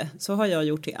kan det? Så har jag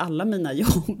gjort i alla mina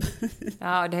jobb.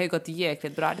 Ja, det har ju gått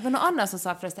jäkligt bra. Det var någon annan som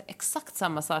sa förresten exakt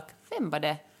samma sak. Vem var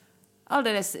det?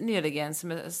 Alldeles nyligen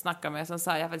som jag snackade med som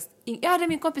sa, det är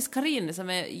min kompis Karin som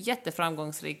är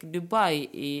jätteframgångsrik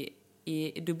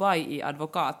i Dubai i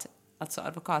advokat. Alltså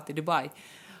advokat i Dubai.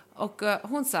 Och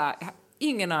hon sa,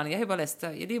 ingen aning, jag har bara läst,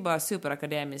 det är bara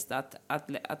superakademiskt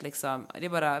att liksom, det är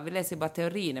bara, vi läser bara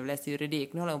teorin, vi läser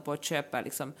juridik, nu håller hon på att köpa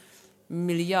liksom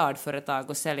miljardföretag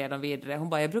och sälja dem vidare. Hon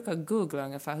bara, jag brukar googla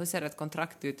ungefär, hur ser ett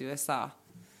kontrakt ut i USA?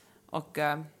 Och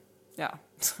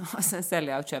och sen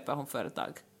säljer och köper hon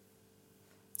företag.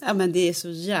 Ja, men det är så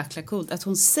jäkla coolt att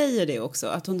hon säger det också,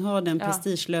 att hon har den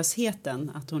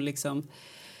prestigelösheten, att hon liksom...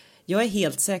 Jag är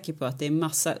helt säker på att det är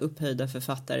massa upphöjda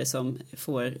författare som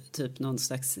får typ någon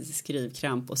slags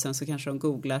skrivkramp och sen så kanske de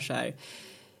googlar så här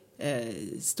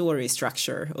story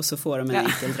structure och så får de en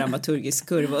enkel dramaturgisk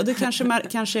kurva och det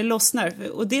kanske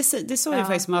lossnar. Och det sa ju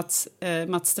faktiskt Mats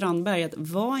Strandberg, att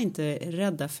var inte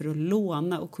rädda för att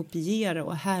låna och kopiera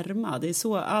och härma. Det är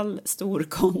så all stor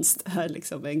konst är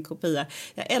liksom en kopia.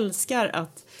 Jag älskar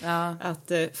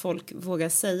att folk vågar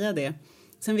säga det.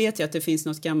 Sen vet jag att det finns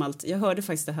något gammalt, jag hörde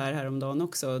faktiskt det här häromdagen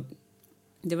också.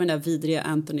 Det var den där vidriga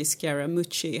Anthony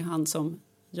Scaramucci, han som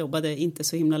jobbade inte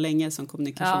så himla länge som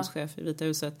kommunikationschef i Vita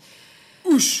huset.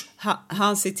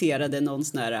 Han citerade någon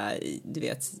sån här, du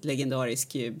vet,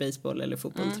 legendarisk baseball- eller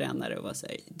fotbolltränare och var så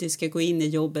här, du ska gå in i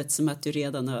jobbet som att du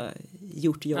redan har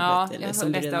gjort jobbet. Ja, eller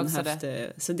som du redan haft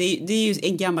det. Så det är ju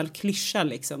en gammal klyscha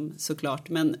liksom, såklart.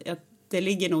 Men det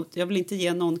ligger nog, jag vill inte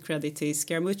ge någon credit till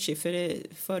Scaramucci, för det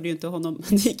förde ju inte honom,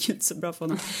 det gick ju inte så bra för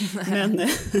honom. Men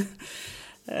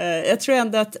jag tror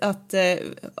ändå att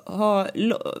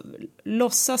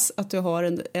låtsas att du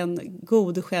har en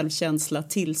god självkänsla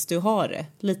tills du har det.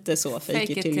 Lite så, fake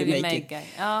it till you make it.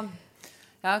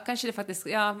 Ja, kanske det faktiskt,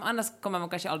 annars kommer man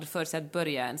kanske aldrig för sig att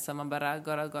börja ens, om man bara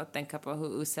går och tänker på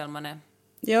hur usel man är.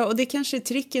 Ja, och det kanske är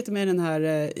tricket med den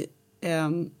här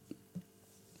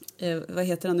vad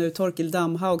heter han nu, Torkel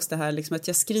Damhaugs, det här liksom, att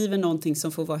jag skriver någonting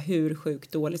som får vara hur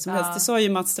sjukt dåligt som helst. Det sa ju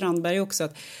Mats Strandberg också,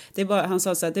 att det är bara, han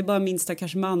sa så här, det är bara min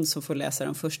stackars man som får läsa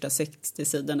de första 60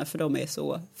 sidorna, för de är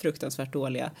så fruktansvärt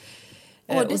dåliga.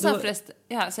 Det sa förresten,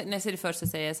 när det först så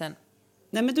säger jag sen.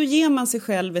 Nej, men då ger man sig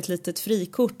själv ett litet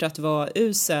frikort att vara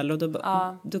usel, och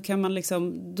då kan man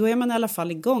liksom, då är man i alla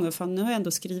fall igång, och fan, nu har jag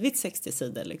ändå skrivit 60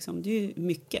 sidor liksom, det är ju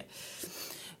mycket.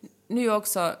 Nu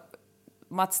också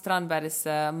Mats Strandbergs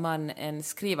man en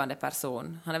skrivande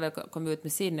person. Han har väl kommit ut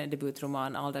med sin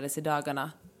debutroman alldeles i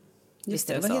dagarna. Just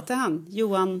det, vad heter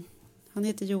han? Han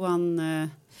heter Johan.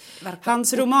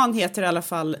 Hans roman heter i alla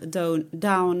fall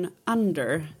Down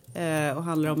Under och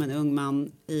handlar om en ung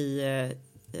man i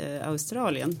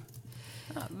Australien.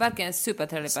 Ja, verkligen en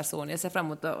supertrevlig person. Jag ser fram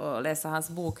emot att läsa hans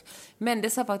bok. Men det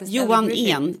sa faktiskt Johan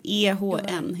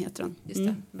E.H.N. heter han. Just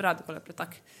det, bra att du kollar på det,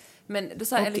 tack. Men du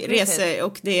sa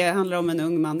och det handlar om en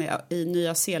ung man i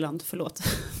Nya Zeeland, förlåt.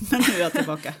 Men nu är jag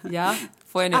tillbaka. Ja,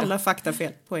 får jag nu alla fakta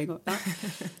fel på en gång. Ja.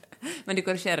 Men du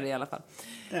korrigerar i alla fall.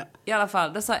 Ja. I alla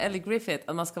fall, då sa Ellie Griffith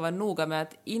att man ska vara noga med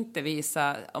att inte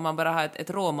visa, om man bara har ett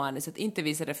råmanus, att inte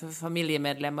visa det för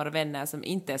familjemedlemmar och vänner som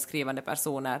inte är skrivande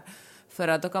personer. För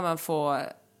att då kan man få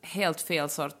helt fel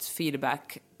sorts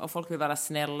feedback, och folk vill vara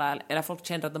snälla, eller folk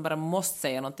känner att de bara måste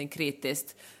säga någonting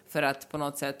kritiskt för att på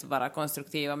något sätt vara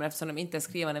konstruktiva. Men eftersom de inte är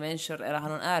skrivande människor eller har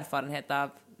någon erfarenhet av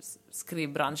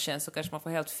skrivbranschen, så kanske man får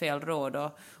helt fel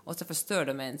råd, och så förstör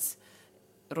de ens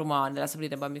roman, eller så blir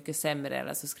det bara mycket sämre,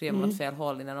 eller så skriver man åt fel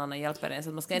håll innan någon annan hjälper en. Så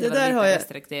man ska ändå vara lite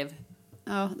restriktiv.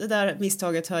 Ja, det där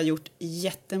misstaget har jag gjort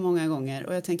jättemånga gånger,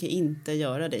 och jag tänker inte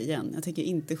göra det igen. Jag tänker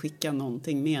inte skicka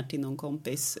någonting mer till någon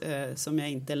kompis som jag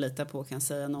inte litar på kan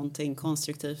säga någonting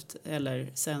konstruktivt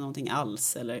eller säga någonting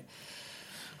alls. Eller,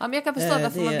 ja, men jag kan förstå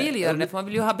varför man vill göra det, för man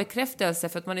vill ju ha bekräftelse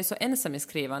för att man är så ensam i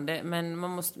skrivande,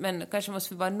 men kanske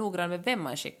måste vi vara noggrann med vem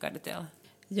man skickar det till.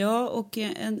 Ja, och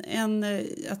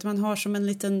att man har som en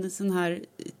liten sån här...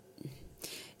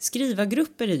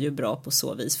 Skrivargrupper är ju bra på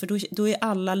så vis, för då är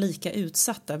alla lika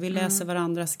utsatta. Vi läser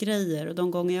varandras grejer, och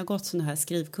de gånger jag gått såna här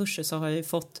skrivkurser så har jag ju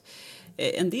fått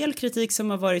en del kritik som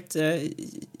har varit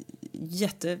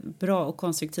jättebra och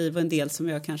konstruktiv, och en del som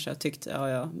jag kanske har tyckt,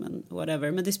 men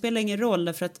whatever. Men det spelar ingen roll,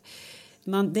 därför att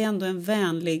det är ändå en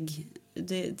vänlig,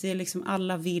 det är liksom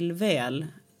alla vill väl.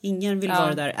 Ingen vill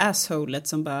vara där assholet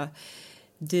som bara,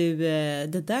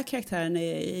 det där karaktären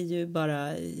är ju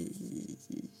bara...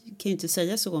 kan ju inte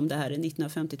säga så om det här är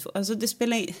 1952. Alltså det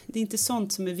är inte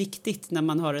sånt som är viktigt när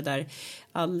man har det där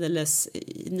alldeles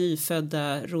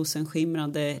nyfödda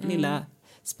rosenskimrande lilla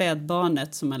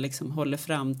spädbarnet som man liksom håller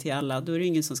fram till alla. Då är det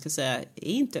ingen som ska säga,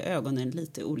 är inte ögonen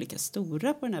lite olika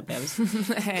stora på den här bebisen?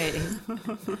 Nej.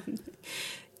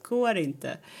 Går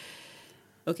inte.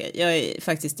 Okej,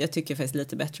 jag tycker faktiskt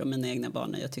lite bättre om mina egna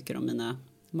barn än jag tycker om mina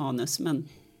manus, men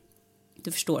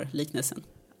du förstår liknelsen.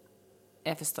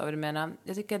 Jag förstår vad du menar.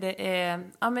 Jag tycker det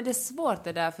är svårt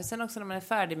det där, för sen också när man är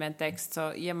färdig med en text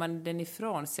så ger man den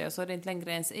ifrån sig, och så är det inte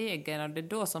längre ens egen, och det är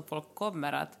då som folk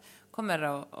kommer att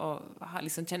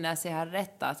liksom känna sig ha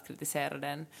rätt att kritisera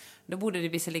den. Då borde det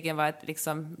visserligen vara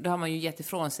då har man ju gett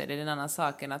ifrån sig det, är en annan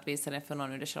sak än att visa den för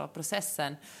någon under själva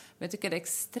processen. Men jag tycker det är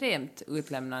extremt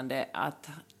utlämnande att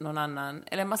någon annan,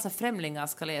 eller en massa främlingar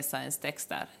ska läsa ens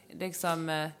texter. Det är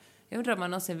liksom... Jag undrar om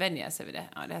man någonsin vänjer sig vid det.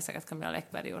 Ja, det har säkert Camilla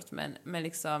Läckberg gjort, men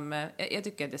jag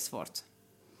tycker att det är svårt.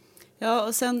 Ja,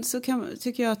 och sen så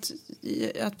tycker jag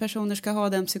att personer ska ha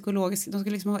den psykologiska, de ska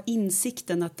liksom ha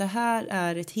insikten att det här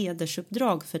är ett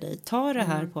hedersuppdrag för dig. Ta det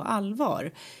här på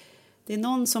allvar. Det är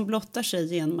någon som blottar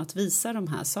sig genom att visa de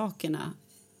här sakerna.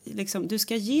 Liksom, du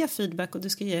ska ge feedback, och du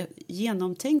ska ge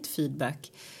genomtänkt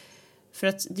feedback. För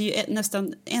att det är ju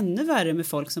nästan ännu värre med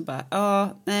folk som bara,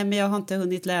 men jag har inte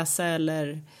hunnit läsa,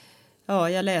 eller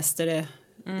jag läste det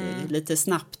lite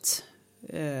snabbt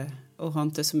och har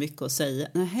inte så mycket att säga.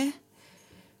 Nähä.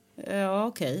 Ja,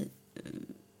 okej.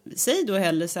 säg då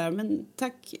hellre så här, men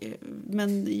tack,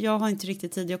 men jag har inte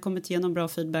riktigt tid, jag kommer inte ge någon bra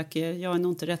feedback, jag är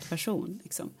nog inte rätt person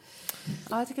liksom.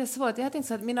 Ja, jag tycker det är svårt. Jag har tänkt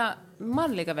så att mina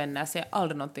manliga vänner säger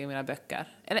aldrig någonting i mina böcker.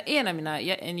 Eller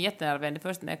en jättenära vän, det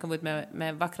första när jag kom ut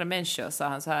med Vackra människor, sa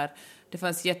han så här, det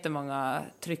fanns jättemånga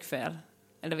tryckfel,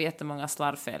 eller det var jättemånga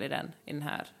slarvfel i den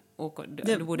här. Och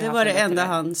det var det enda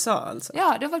han sa alltså?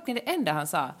 Ja, det var verkligen det enda han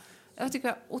sa. Jag tycker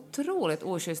det är otroligt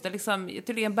oschysst. Det liksom,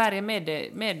 tydligen bär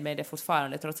med det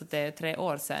fortfarande, trots att det är 3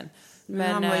 år sedan.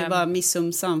 Men han var ju bara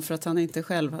missunnsam för att han inte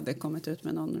själv hade kommit ut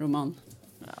med någon roman.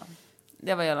 Ja,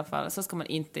 det var i alla fall, så ska man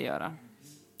inte göra.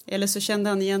 Eller så kände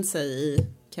han igen sig i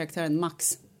karaktären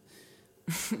Max.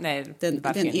 Nej, den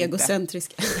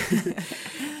egocentriska.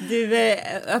 Du,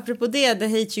 apropå det, The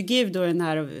Hate You Give, då den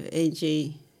här av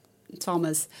A.G.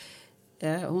 Thomas,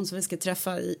 hon som vi ska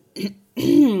träffa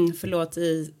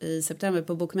i september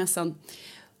på bokmässan,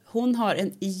 hon har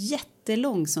en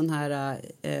jättelång sån här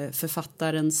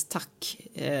författarens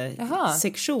tack-sektion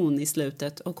i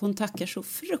slutet, och hon tackar så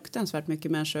fruktansvärt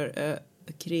mycket människor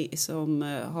som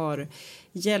har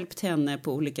hjälpt henne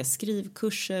på olika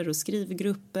skrivkurser och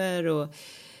skrivgrupper och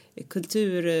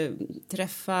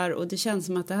kulturträffar, och det känns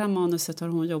som att det här manuset har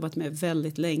hon jobbat med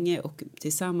väldigt länge och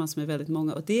tillsammans med väldigt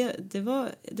många, och det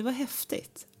var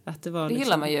häftigt att det var det liksom,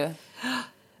 gillar man ju,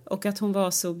 och att hon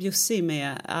var så bjussig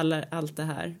med allt det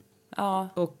här. Ja.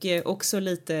 Och också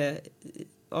lite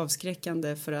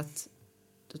avskräckande, för att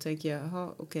då tänker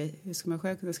jag, okej, hur ska man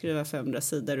själv kunna skriva 500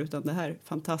 sidor utan det här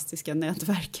fantastiska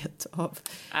nätverket av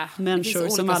människor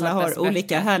som alla har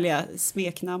olika härliga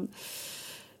smeknamn.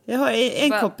 Jag har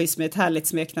en kompis med ett härligt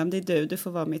smeknamn, det är du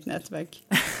får vara mitt nätverk.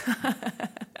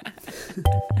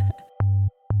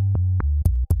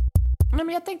 Nej, men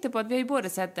jag tänkte på att vi har ju både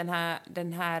sett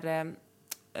den här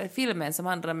filmen som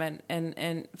handlar om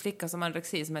en flicka som har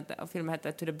anorexi, och filmen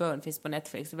heter To the Bone, finns på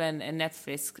Netflix. Det var en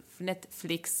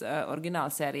Netflix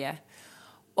originalserie.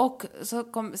 Och så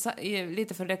kom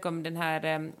lite för det kom den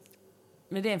här,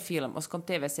 men det är en film, och så kom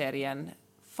tv-serien,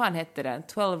 fan hette den?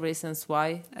 12 Reasons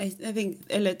Why? I think,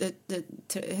 eller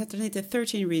heter den inte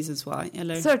 13 Reasons Why?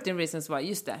 Eller? 13 Reasons Why,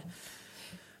 just det.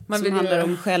 Som handlar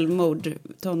om självmord,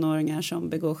 tonåringar som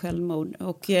begår självmord.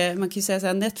 Och man kan ju säga så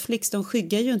här, Netflix, de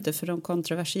skyggar ju inte för de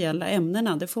kontroversiella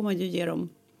ämnena, det får man ju ge dem.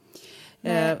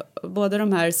 Båda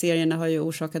de här serierna har ju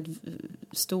orsakat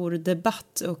stor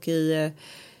debatt, och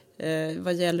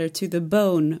vad gäller To the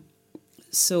Bone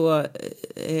så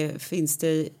finns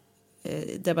det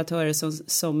debattörer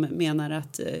som menar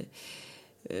att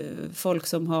folk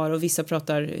som har, och vissa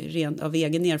pratar rent av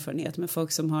egen erfarenhet, men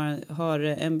folk som har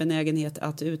en benägenhet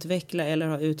att utveckla eller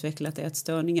har utvecklat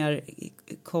ätstörningar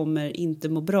kommer inte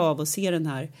må bra av att se den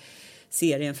här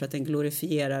serien, för att den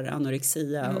glorifierar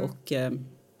anorexia och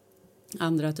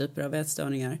andra typer av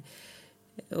ätstörningar.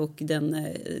 Och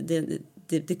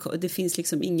det finns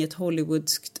liksom inget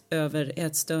Hollywoodskt över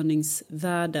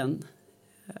ätstörningsvärlden.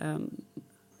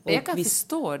 Jag kan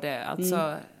förstå det,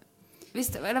 alltså.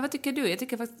 Visst, eller vad tycker du? Jag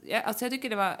tycker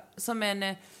det var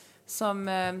som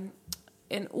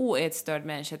en oätstörd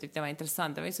människa, tyckte det var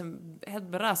intressant. Det var liksom helt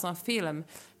bra som film,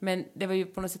 men det var ju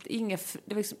på något sätt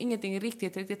det var liksom ingenting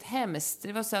riktigt hemskt.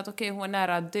 Det var så att hon är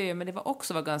nära att dö, men det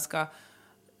var ganska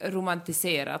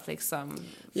romantiserat liksom.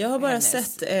 Jag har bara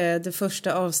sett det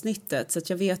första avsnittet, så att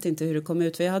jag vet inte hur det kom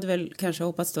ut. För jag hade väl kanske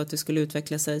hoppats då att det skulle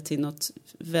utveckla sig till något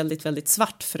väldigt, väldigt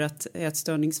svart, för att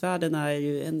ätstörningsvärlden är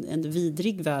ju en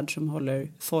vidrig värld som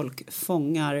håller folk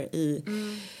fångar i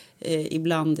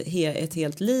ibland ett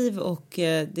helt liv, och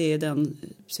det är den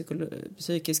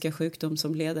psykiska sjukdom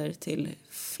som leder till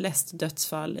flest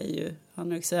dödsfall är ju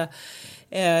anorexia.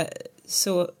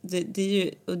 Så det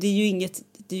är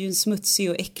ju en smutsig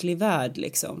och äcklig värld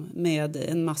liksom, med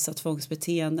en massa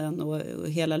tvångsbeteenden och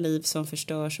hela liv som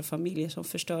förstörs och familjer som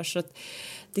förstörs. Så att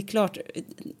det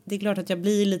är klart att jag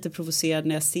blir lite provocerad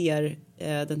när jag ser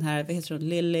den här, vad heter hon,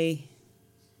 Lily,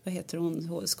 vad heter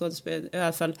hon, skådespelare i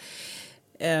alla fall,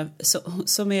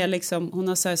 som är liksom, hon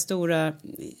har så här stora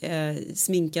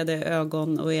sminkade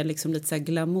ögon och är liksom lite så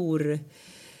här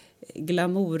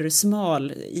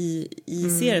glamoursmal i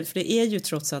serien, för det är ju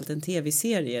trots allt en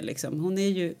tv-serie liksom. Hon är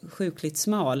ju sjukligt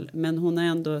smal, men hon är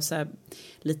ändå så här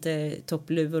lite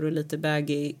toppluvor och lite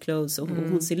baggy clothes, och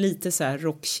hon ser lite så här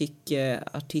rockchic,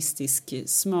 artistisk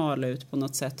smal ut på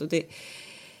något sätt, och det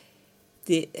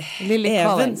Lily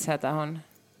Collins heter hon.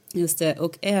 Just det,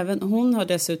 och även hon har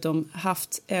dessutom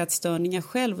haft ätstörningar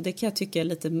själv, och det kan jag tycka är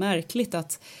lite märkligt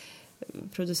att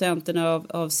producenterna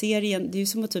av serien, det är ju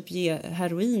som att typ ge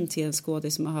heroin till en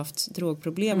skådis som har haft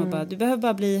drogproblem och bara, du behöver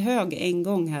bara bli hög en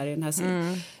gång här i den här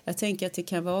serien. Jag tänker att det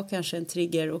kan vara kanske en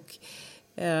trigger, och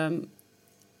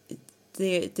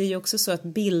det är ju också så att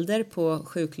bilder på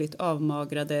sjukligt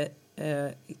avmagrade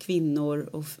kvinnor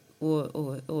och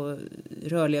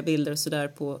rörliga bilder och sådär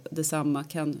på detsamma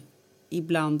kan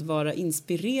ibland vara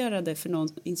inspirerande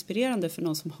för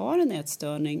någon som har en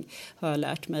ätstörning, har jag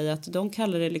lärt mig. Att de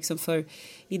kallar det liksom för,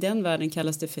 i den världen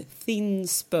kallas det för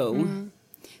thinspo.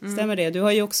 Stämmer det? Du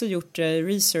har ju också gjort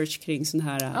research kring sån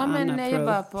här Anna Pro.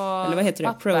 Jobbar på eller vad heter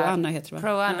det? Pro Anna heter det, va?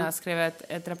 Pro Anna skrev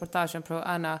ett reportage om Pro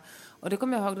Anna. Och det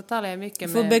kommer jag ihåg, då talade jag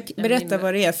mycket med... berätta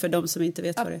vad det är för de som inte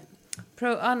vet vad det är.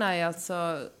 Pro Anna är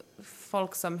alltså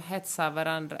folk som hetsar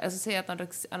varandra. Alltså säger att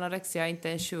anorexia inte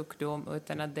är en sjukdom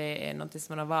utan att det är något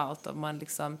som man har valt. Och, man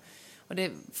liksom, och det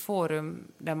är forum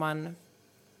där man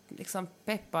liksom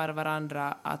peppar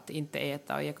varandra att inte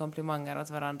äta och ge komplimanger åt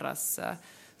varandras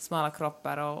smala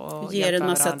kroppar. Och ger en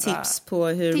massa tips på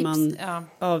hur man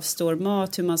avstår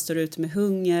mat, hur man står ut med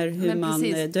hunger, hur man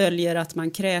döljer att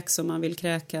man kräks om man vill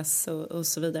kräkas och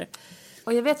så vidare.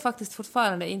 Och jag vet faktiskt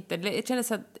fortfarande inte, jag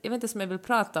känner att jag vet inte som jag vill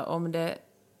prata om det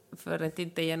för att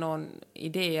inte ge någon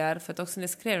idéer, för att också när jag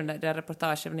skrev det där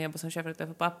reportaget när jag jobbade som chefredaktör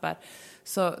för papper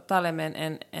så talade jag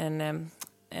med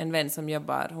en vän som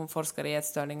jobbar, hon forskar i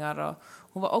ätstörningar och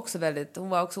hon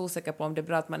var också osäker på om det är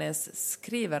bra att man ens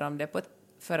skriver om det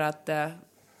för att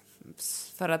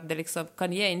det liksom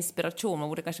kan ge inspiration. Man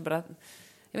borde kanske bara,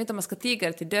 jag vet inte om man ska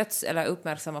tiga till döds eller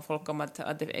uppmärksamma folk om att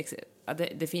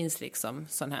det finns liksom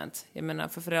sånt här. Jag menar,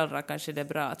 för föräldrar kanske det är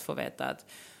bra att få veta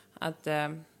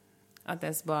att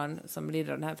ens barn som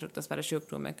lider av den här fruktansvärda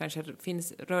sjukdomen kanske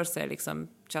rör sig liksom,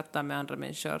 chattar med andra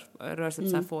människor, rör sig på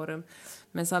sådana forum.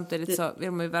 Men samtidigt så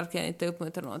vill man ju verkligen inte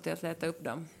uppmuntra någon till att leta upp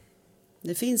dem.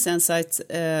 Det finns en sajt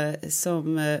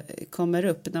som kommer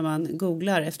upp när man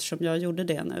googlar, eftersom jag gjorde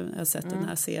det nu. Jag har sett den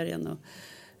här serien och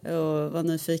var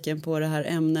nyfiken på det här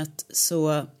ämnet.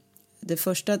 Så det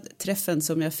första träffen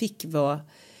som jag fick var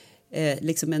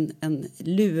liksom en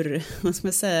lur, vad ska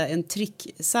man säga, en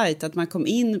tricksajt. Att man kom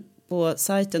in på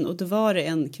sajten och då var det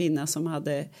en kvinna som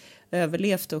hade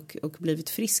överlevt och blivit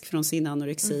frisk från sin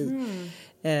anorexi.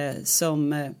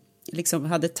 Som liksom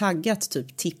hade taggat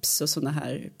typ tips och såna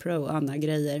här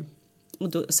pro-Anna-grejer. Och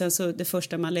då, sen så det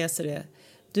första man läser är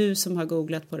du som har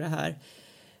googlat på det här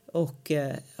och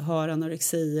har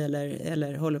anorexi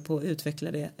eller håller på att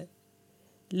utveckla det.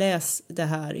 Läs det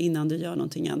här innan du gör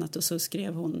någonting annat. Och så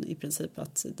skrev hon i princip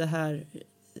att det här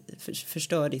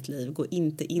förstör ditt liv. Gå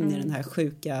inte in i den här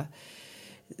sjuka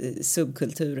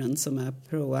subkulturen som är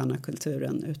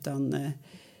pro-Anna-kulturen utan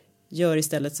gör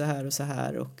istället så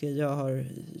här och jag har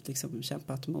liksom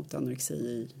kämpat mot anorexi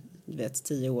i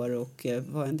 10 år och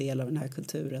var en del av den här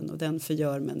kulturen och den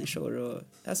förgör människor och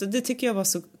alltså det tycker jag var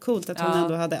så coolt att hon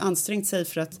ändå hade ansträngt sig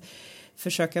för att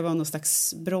försöka vara någon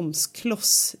slags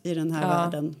bromskloss i den här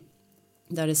världen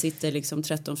där det sitter liksom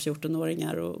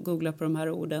 13-14-åringar och googlar på de här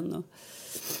orden och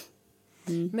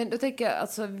Men då tänker jag,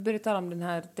 alltså vi började tala om den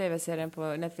här tv-serien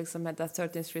på Netflix som heter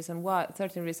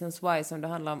 13 Reasons Why som det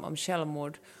handlar om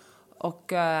självmord.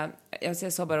 Och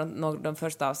jag såg bara de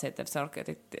första avsnitten så jag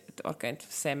orkar inte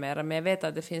se mer. Men jag vet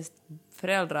att det finns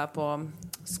föräldrar på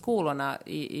skolorna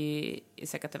i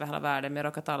säkert över hela världen. Jag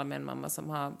råkade tala med en mamma som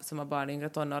har barn i yngre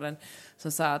tonåren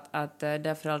som sa att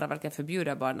där föräldrar verkligen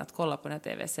förbjuder barn att kolla på den här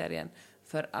tv-serien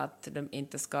för att de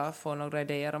inte ska få några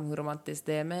idéer om hur romantiskt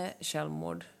det är med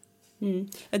självmord.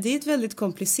 Ja, det är ett väldigt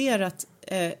komplicerat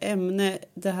ämne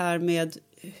det här med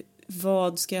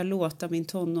vad ska jag låta min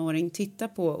tonåring titta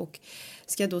på och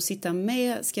ska jag då sitta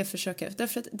med, ska jag försöka,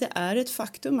 därför att det är ett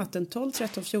faktum att en 12,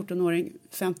 13, 14-åring,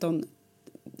 15,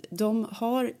 de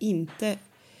har inte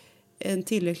en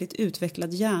tillräckligt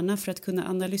utvecklad hjärna för att kunna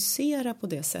analysera på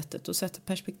det sättet och sätta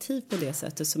perspektiv på det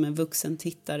sättet som en vuxen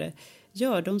tittare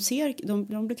gör.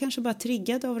 De blir kanske bara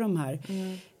triggade av de här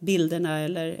bilderna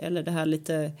eller det här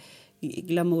lite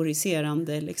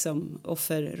glamoriserande liksom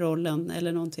offerrollen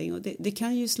eller någonting och det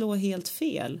kan ju slå helt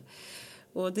fel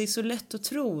och det är så lätt att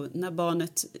tro när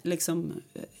barnet liksom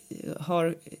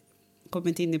har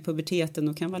kommit in i puberteten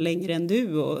och kan vara längre än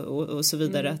du och så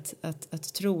vidare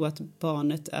att tro att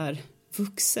barnet är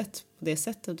vuxet på det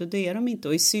sättet och det är de inte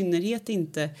och i synnerhet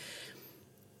inte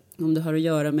om det har att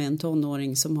göra med en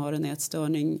tonåring som har en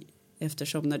ätstörning.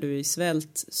 Eftersom när du är i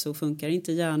svält så funkar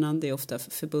inte hjärnan. Det är ofta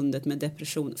förbundet med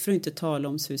depression. För att inte tala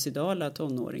om suicidala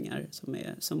tonåringar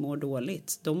som mår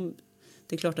dåligt.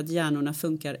 Det är klart att hjärnorna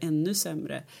funkar ännu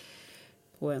sämre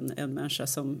på en människa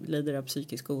som lider av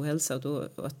psykisk ohälsa.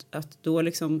 Att då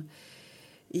liksom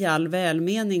i all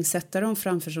välmening sätta dem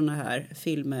framför såna här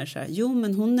filmer. Så här, jo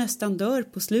men hon nästan dör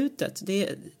på slutet.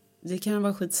 Det kan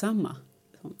vara skitsamma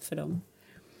för dem.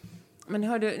 Men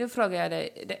hör du, nu frågar jag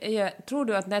dig, tror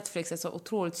du att Netflix är så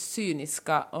otroligt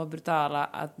cyniska och brutala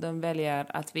att de väljer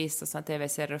att visa såna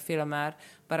tv-serier och filmer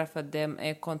bara för att de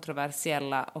är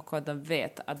kontroversiella och att de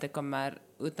vet att det kommer,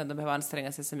 utan att de behöver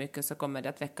anstränga sig så mycket, så kommer det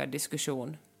att väcka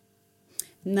diskussion?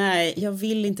 Nej, jag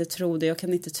vill inte tro det. Jag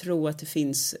kan inte tro att det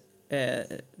finns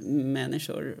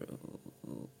människor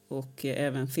och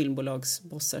även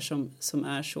filmbolagsbossar som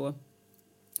är så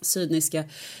cyniska.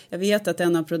 Jag vet att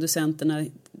en av producenterna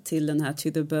till den här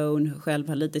To the Bone själv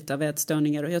har lidit av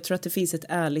ätstörningar, och jag tror att det finns ett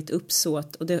ärligt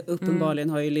uppsåt, och det uppenbarligen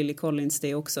har ju Lily Collins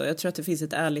det också. Jag tror att det finns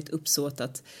ett ärligt uppsåt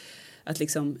att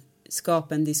liksom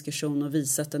skapa en diskussion och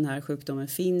visa att den här sjukdomen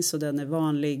finns och den är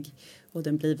vanlig och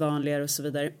den blir vanligare och så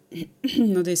vidare.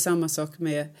 Och det är samma sak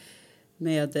med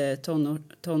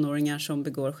tonåringar som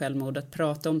begår självmord. Att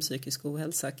prata om psykisk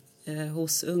ohälsa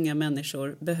hos unga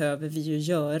människor behöver vi ju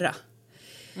göra.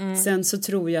 Sen så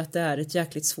tror jag att det är ett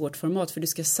jäkligt svårt format, för du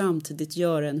ska samtidigt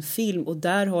göra en film, och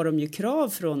där har de ju krav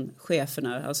från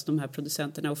cheferna, alltså de här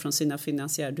producenterna, och från sina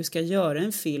finansiärer. Du ska göra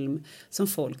en film som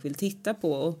folk vill titta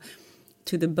på, och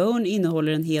To the Bone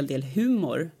innehåller en hel del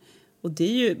humor, och det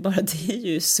är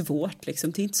ju svårt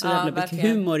liksom. Det är inte så jävla mycket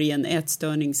humor i en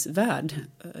ätstörningsvärld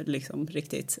liksom,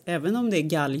 riktigt, även om det är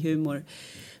gallhumor.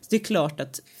 Så det är klart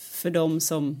att för de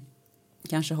som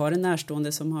kanske har en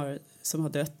närstående som har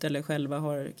dött eller själva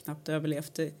har knappt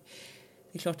överlevt, det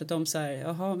är klart att de säger,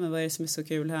 jaha, men vad är det som är så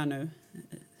kul här nu?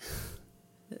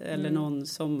 Eller någon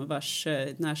som vars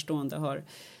närstående har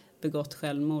begått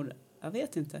självmord. Jag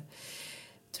vet inte.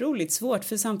 Otroligt svårt,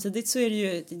 för samtidigt så är det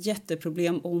ju ett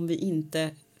jätteproblem om vi inte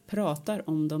pratar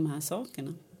om de här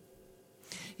sakerna.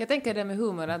 Jag tänker det med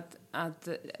humor att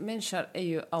människor är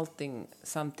ju allting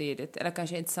samtidigt, eller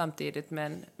kanske inte samtidigt,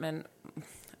 men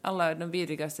alla de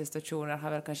vidrigaste situationer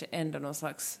har väl kanske ändå någon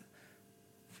slags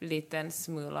liten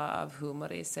smula av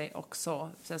humor i sig också.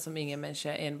 Så som ingen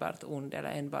människa är enbart ond eller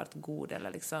enbart god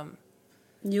eller liksom.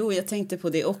 Jo, jag tänkte på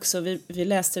det också. Vi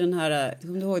läste den här,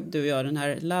 kommer du ihåg du och jag, den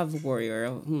här Love Warrior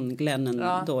av hon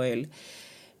Glennon Doyle.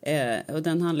 Och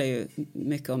den handlar ju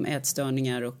mycket om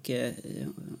ätstörningar och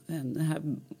den här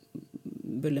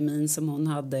bulimin som hon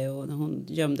hade, och hon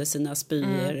gömde sina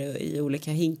spyor i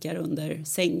olika hinkar under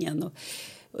sängen.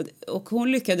 Och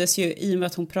hon lyckades ju, i och med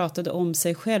att hon pratade om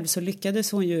sig själv, så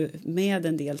lyckades hon ju med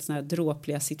en del såna här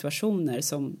dråpliga situationer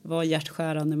som var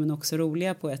hjärtskärande men också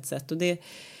roliga på ett sätt. Och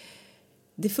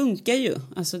det funkar ju.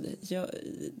 Alltså,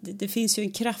 det finns ju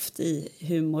en kraft i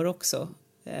humor också.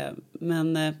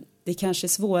 Men det kanske är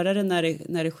svårare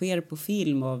när det sker på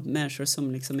film av människor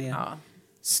som liksom är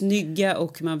snygga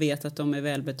och man vet att de är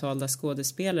välbetalda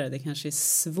skådespelare. Det kanske är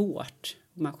svårt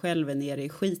om man själv är nere i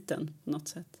skiten på något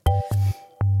sätt.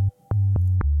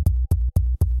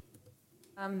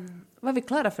 Var vi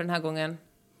klara för den här gången?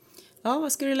 Ja,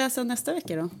 vad ska du läsa nästa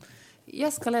vecka då?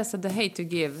 Jag ska läsa The Hate to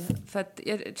Give, för att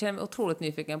jag känner mig otroligt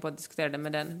nyfiken på att diskutera det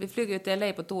med den. Vi flyger ut till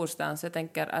LA på torsdagen, så jag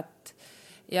tänker att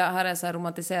jag har en så här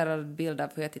romantiserad bild av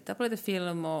hur jag tittar på lite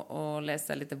film och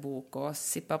läser lite bok och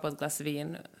sippar på ett glas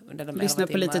vin under de 11 timmar. Lyssna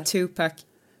på lite Tupac.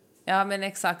 Ja, men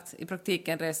exakt. I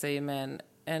praktiken reser jag med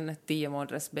en 10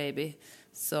 månaders baby,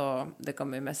 så det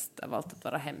kommer ju mest av allt att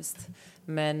vara hemskt.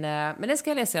 Men det ska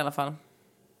jag läsa i alla fall.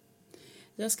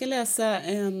 Jag ska läsa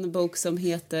en bok som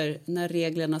heter När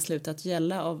reglerna slutat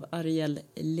gälla av Ariel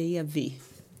Levy.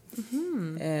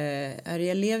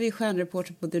 Ariel Levy är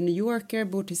stjärnreporter på The New Yorker,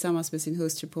 bor tillsammans med sin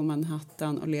hustru på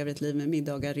Manhattan och lever ett liv med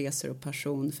middagar, resor och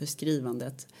passion för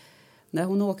skrivandet. När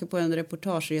hon åker på en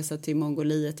reportageresa till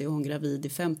Mongoliet är hon gravid i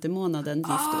 5:e månaden. Gift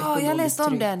och ekonomiskt jag läste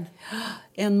om den.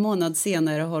 En månad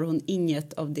senare har hon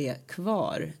inget av det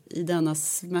kvar. I denna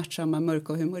smärtsamma,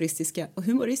 mörka och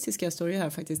humoristiska står det här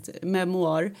faktiskt,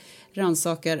 memoar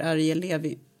rannsakar Ariel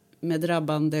Levy med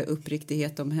drabbande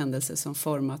uppriktighet om händelser som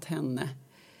format henne.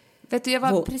 Vet du, jag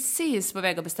var precis på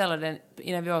väg att beställa den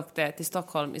innan vi åkte till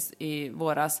Stockholm i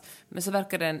våras. Men så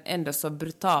verkar den ändå så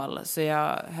brutal, så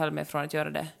jag höll mig från att göra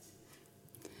det.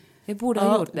 Jag borde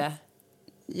ha gjort det.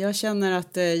 Jag känner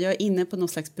att jag är inne på någon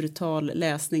slags brutal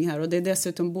läsning här. Och det är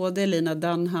dessutom både Lena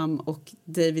Dunham och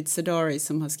David Sedaris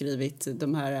som har skrivit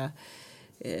de här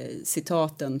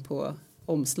citaten på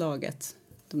omslaget.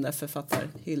 De där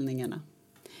författarhyllningarna.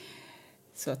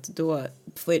 Så att då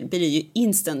blir det ju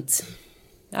instant.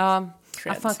 Ja,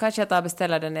 fan, kanske jag tar och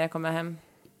beställer den när jag kommer hem.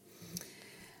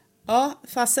 Ja,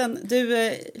 fasen.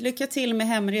 Du, lycka till med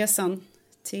hemresan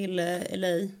till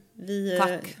LA. Vi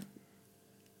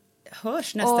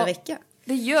hörs nästa vecka.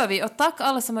 Det gör vi. Och tack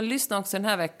alla som har lyssnat också den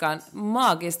här veckan.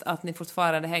 Magiskt att ni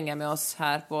fortfarande hänger med oss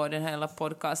här på den här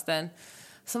podcasten.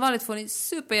 Som vanligt får ni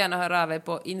supergärna höra av er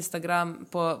på Instagram,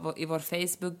 i vår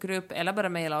Facebookgrupp, eller bara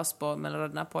mejla oss på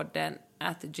mellanraderna-podden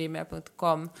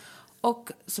gmail.com.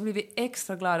 Och så blir vi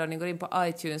extra glada om ni går in på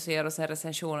iTunes och ger oss en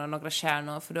recension och några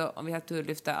stjärnor, för då, om vi har tur,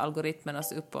 lyfter algoritmen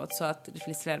oss uppåt så att det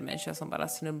finns fler människor som bara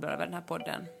snubblar över den här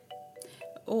podden.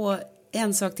 Och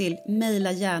en sak till,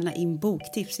 mejla gärna in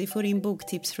boktips. Vi får in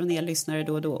boktips från er lyssnare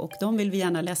då och då, och de vill vi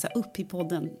gärna läsa upp i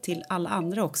podden till alla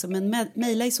andra också. Men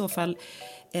mejla i så fall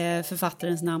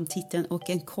författarens namn, titeln och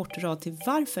en kort rad till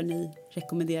varför ni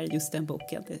rekommenderar just den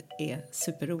boken. Det är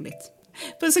superroligt.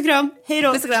 Puss och kram, hej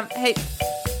då! Puss och kram, hej!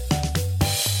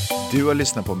 Du har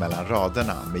lyssnat på Mellan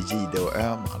raderna med Gide och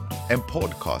Öman. En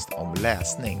podcast om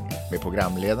läsning med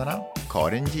programledarna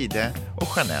Karin Gide och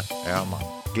Jeanette Öman.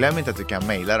 Glöm inte att du kan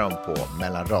mejla dem på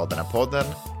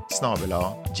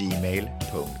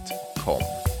mellanraderna@gmail.com.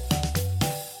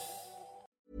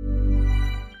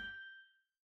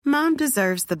 Mom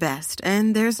deserves the best,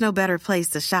 and there's no better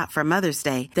place to shop for Mother's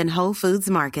Day than Whole Foods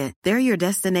Market. They're your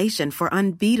destination for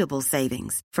unbeatable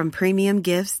savings, from premium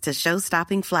gifts to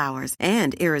show-stopping flowers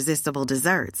and irresistible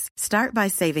desserts. Start by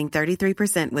saving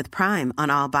 33% with Prime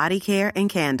on all body care and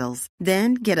candles.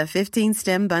 Then get a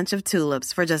 15-stem bunch of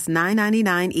tulips for just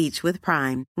 $9.99 each with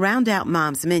Prime. Round out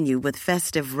Mom's menu with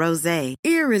festive rosé,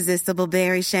 irresistible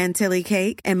berry chantilly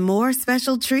cake, and more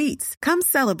special treats. Come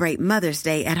celebrate Mother's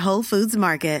Day at Whole Foods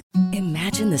Market.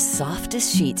 Imagine the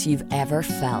softest sheets you've ever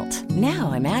felt.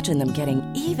 Now imagine them getting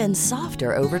even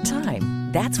softer over time.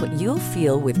 That's what you'll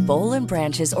feel with Boll &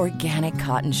 Branch's organic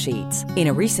cotton sheets. In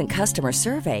a recent customer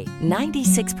survey,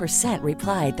 96%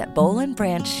 replied that Boll &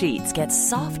 Branch sheets get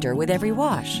softer with every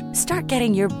wash. Start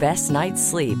getting your best night's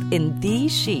sleep in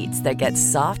these sheets that get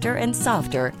softer and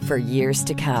softer for years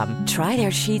to come. Try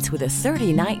their sheets with a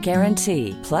 30-night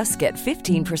guarantee. Plus, get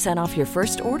 15% off your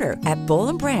first order at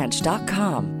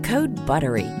bollandbranch.com. Code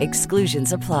BUTTERY.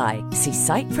 Exclusions apply. See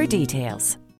site for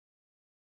details.